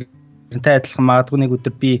 Тэрнтэй адилхан магадгүй нэг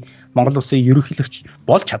өдөр би Монгол улсын ерөнхийлөгч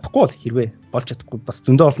болж чадахгүй бол хэрвээ болж чадахгүй бас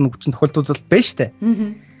зөндөө олон хүчин тохиолдлууд байна шүү дээ.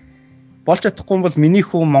 болж чадахгүй бол миний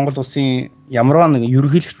хүн Монгол улсын ямарваа нэг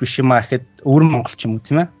ерөнхийлөгч биш юм аа гэхэд өвөр монголч юм уу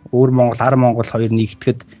тийм ээ. Өвөр Монгол, ар Монгол хоёр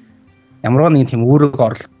нэгтгэхэд ямарваа нэг тийм өөрөөгөө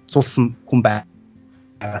оролцуулсан хүн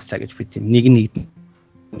байгаасаа гэж би тийм нэг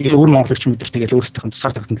өвөр монголч мэдэр тэгэл өөрсдийнх нь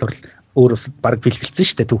тусаар тогтнолоор өөр улсад баг бэлбэлцсэн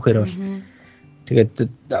шүү дээ түүхээр бол. Тэгээд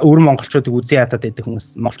өвөр монголчуудыг үзэн ядаад байдаг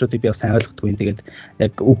хүмүүс монголчуудыг би бас сайн ойлгодгүй. Тэгээд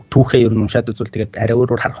яг түүхээ ер нь уншаад үзвэл тэгээд арай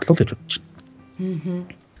өөрөөр харах болов гэж бодож байна.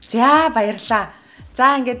 За баярлалаа.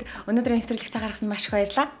 За ингээд өнөөдрийн нэвтрүүлэг цагаарахсан маш их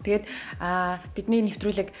баярлалаа. Тэгээд бидний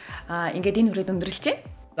нэвтрүүлэг ингээд энэ хүрээд өндөрлөжээ.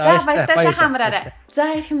 За баяртай сайхан амраарай.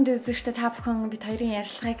 За их юмд үзэгчтэй та бүхэн бид хоёрын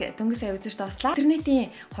ярилцлагыг дөнгөсөө үзэж дууслаа.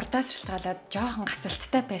 Интернетийн хурдаас шалтгаалаад жоохон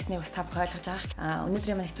гацалттай байсныг бас та бүхэн ойлгож байгаа.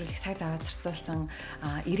 Өнөөдрийн маань нэвтрүүлэг цаг зав зарцуулсан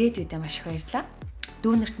ирээдүйдээ маш их баярлалаа.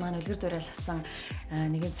 Дүүнерт маань үлгэр дуурайлсан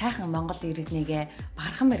нэгэн сайхан Монгол иргэнийг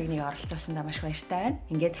багархан мэрэгнийг оролцуулсандаа маш их баяртай байна.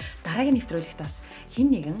 Ингээд дараагийн нэвтрүүлэгт бас хэн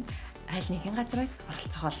нэгэн аль нэгэн газраас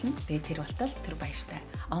оролцох болно. Тэгээд тэр болтол тэр баяртай.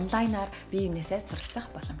 Онлайнаар биеэсээ суралцах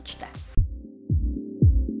боломжтой.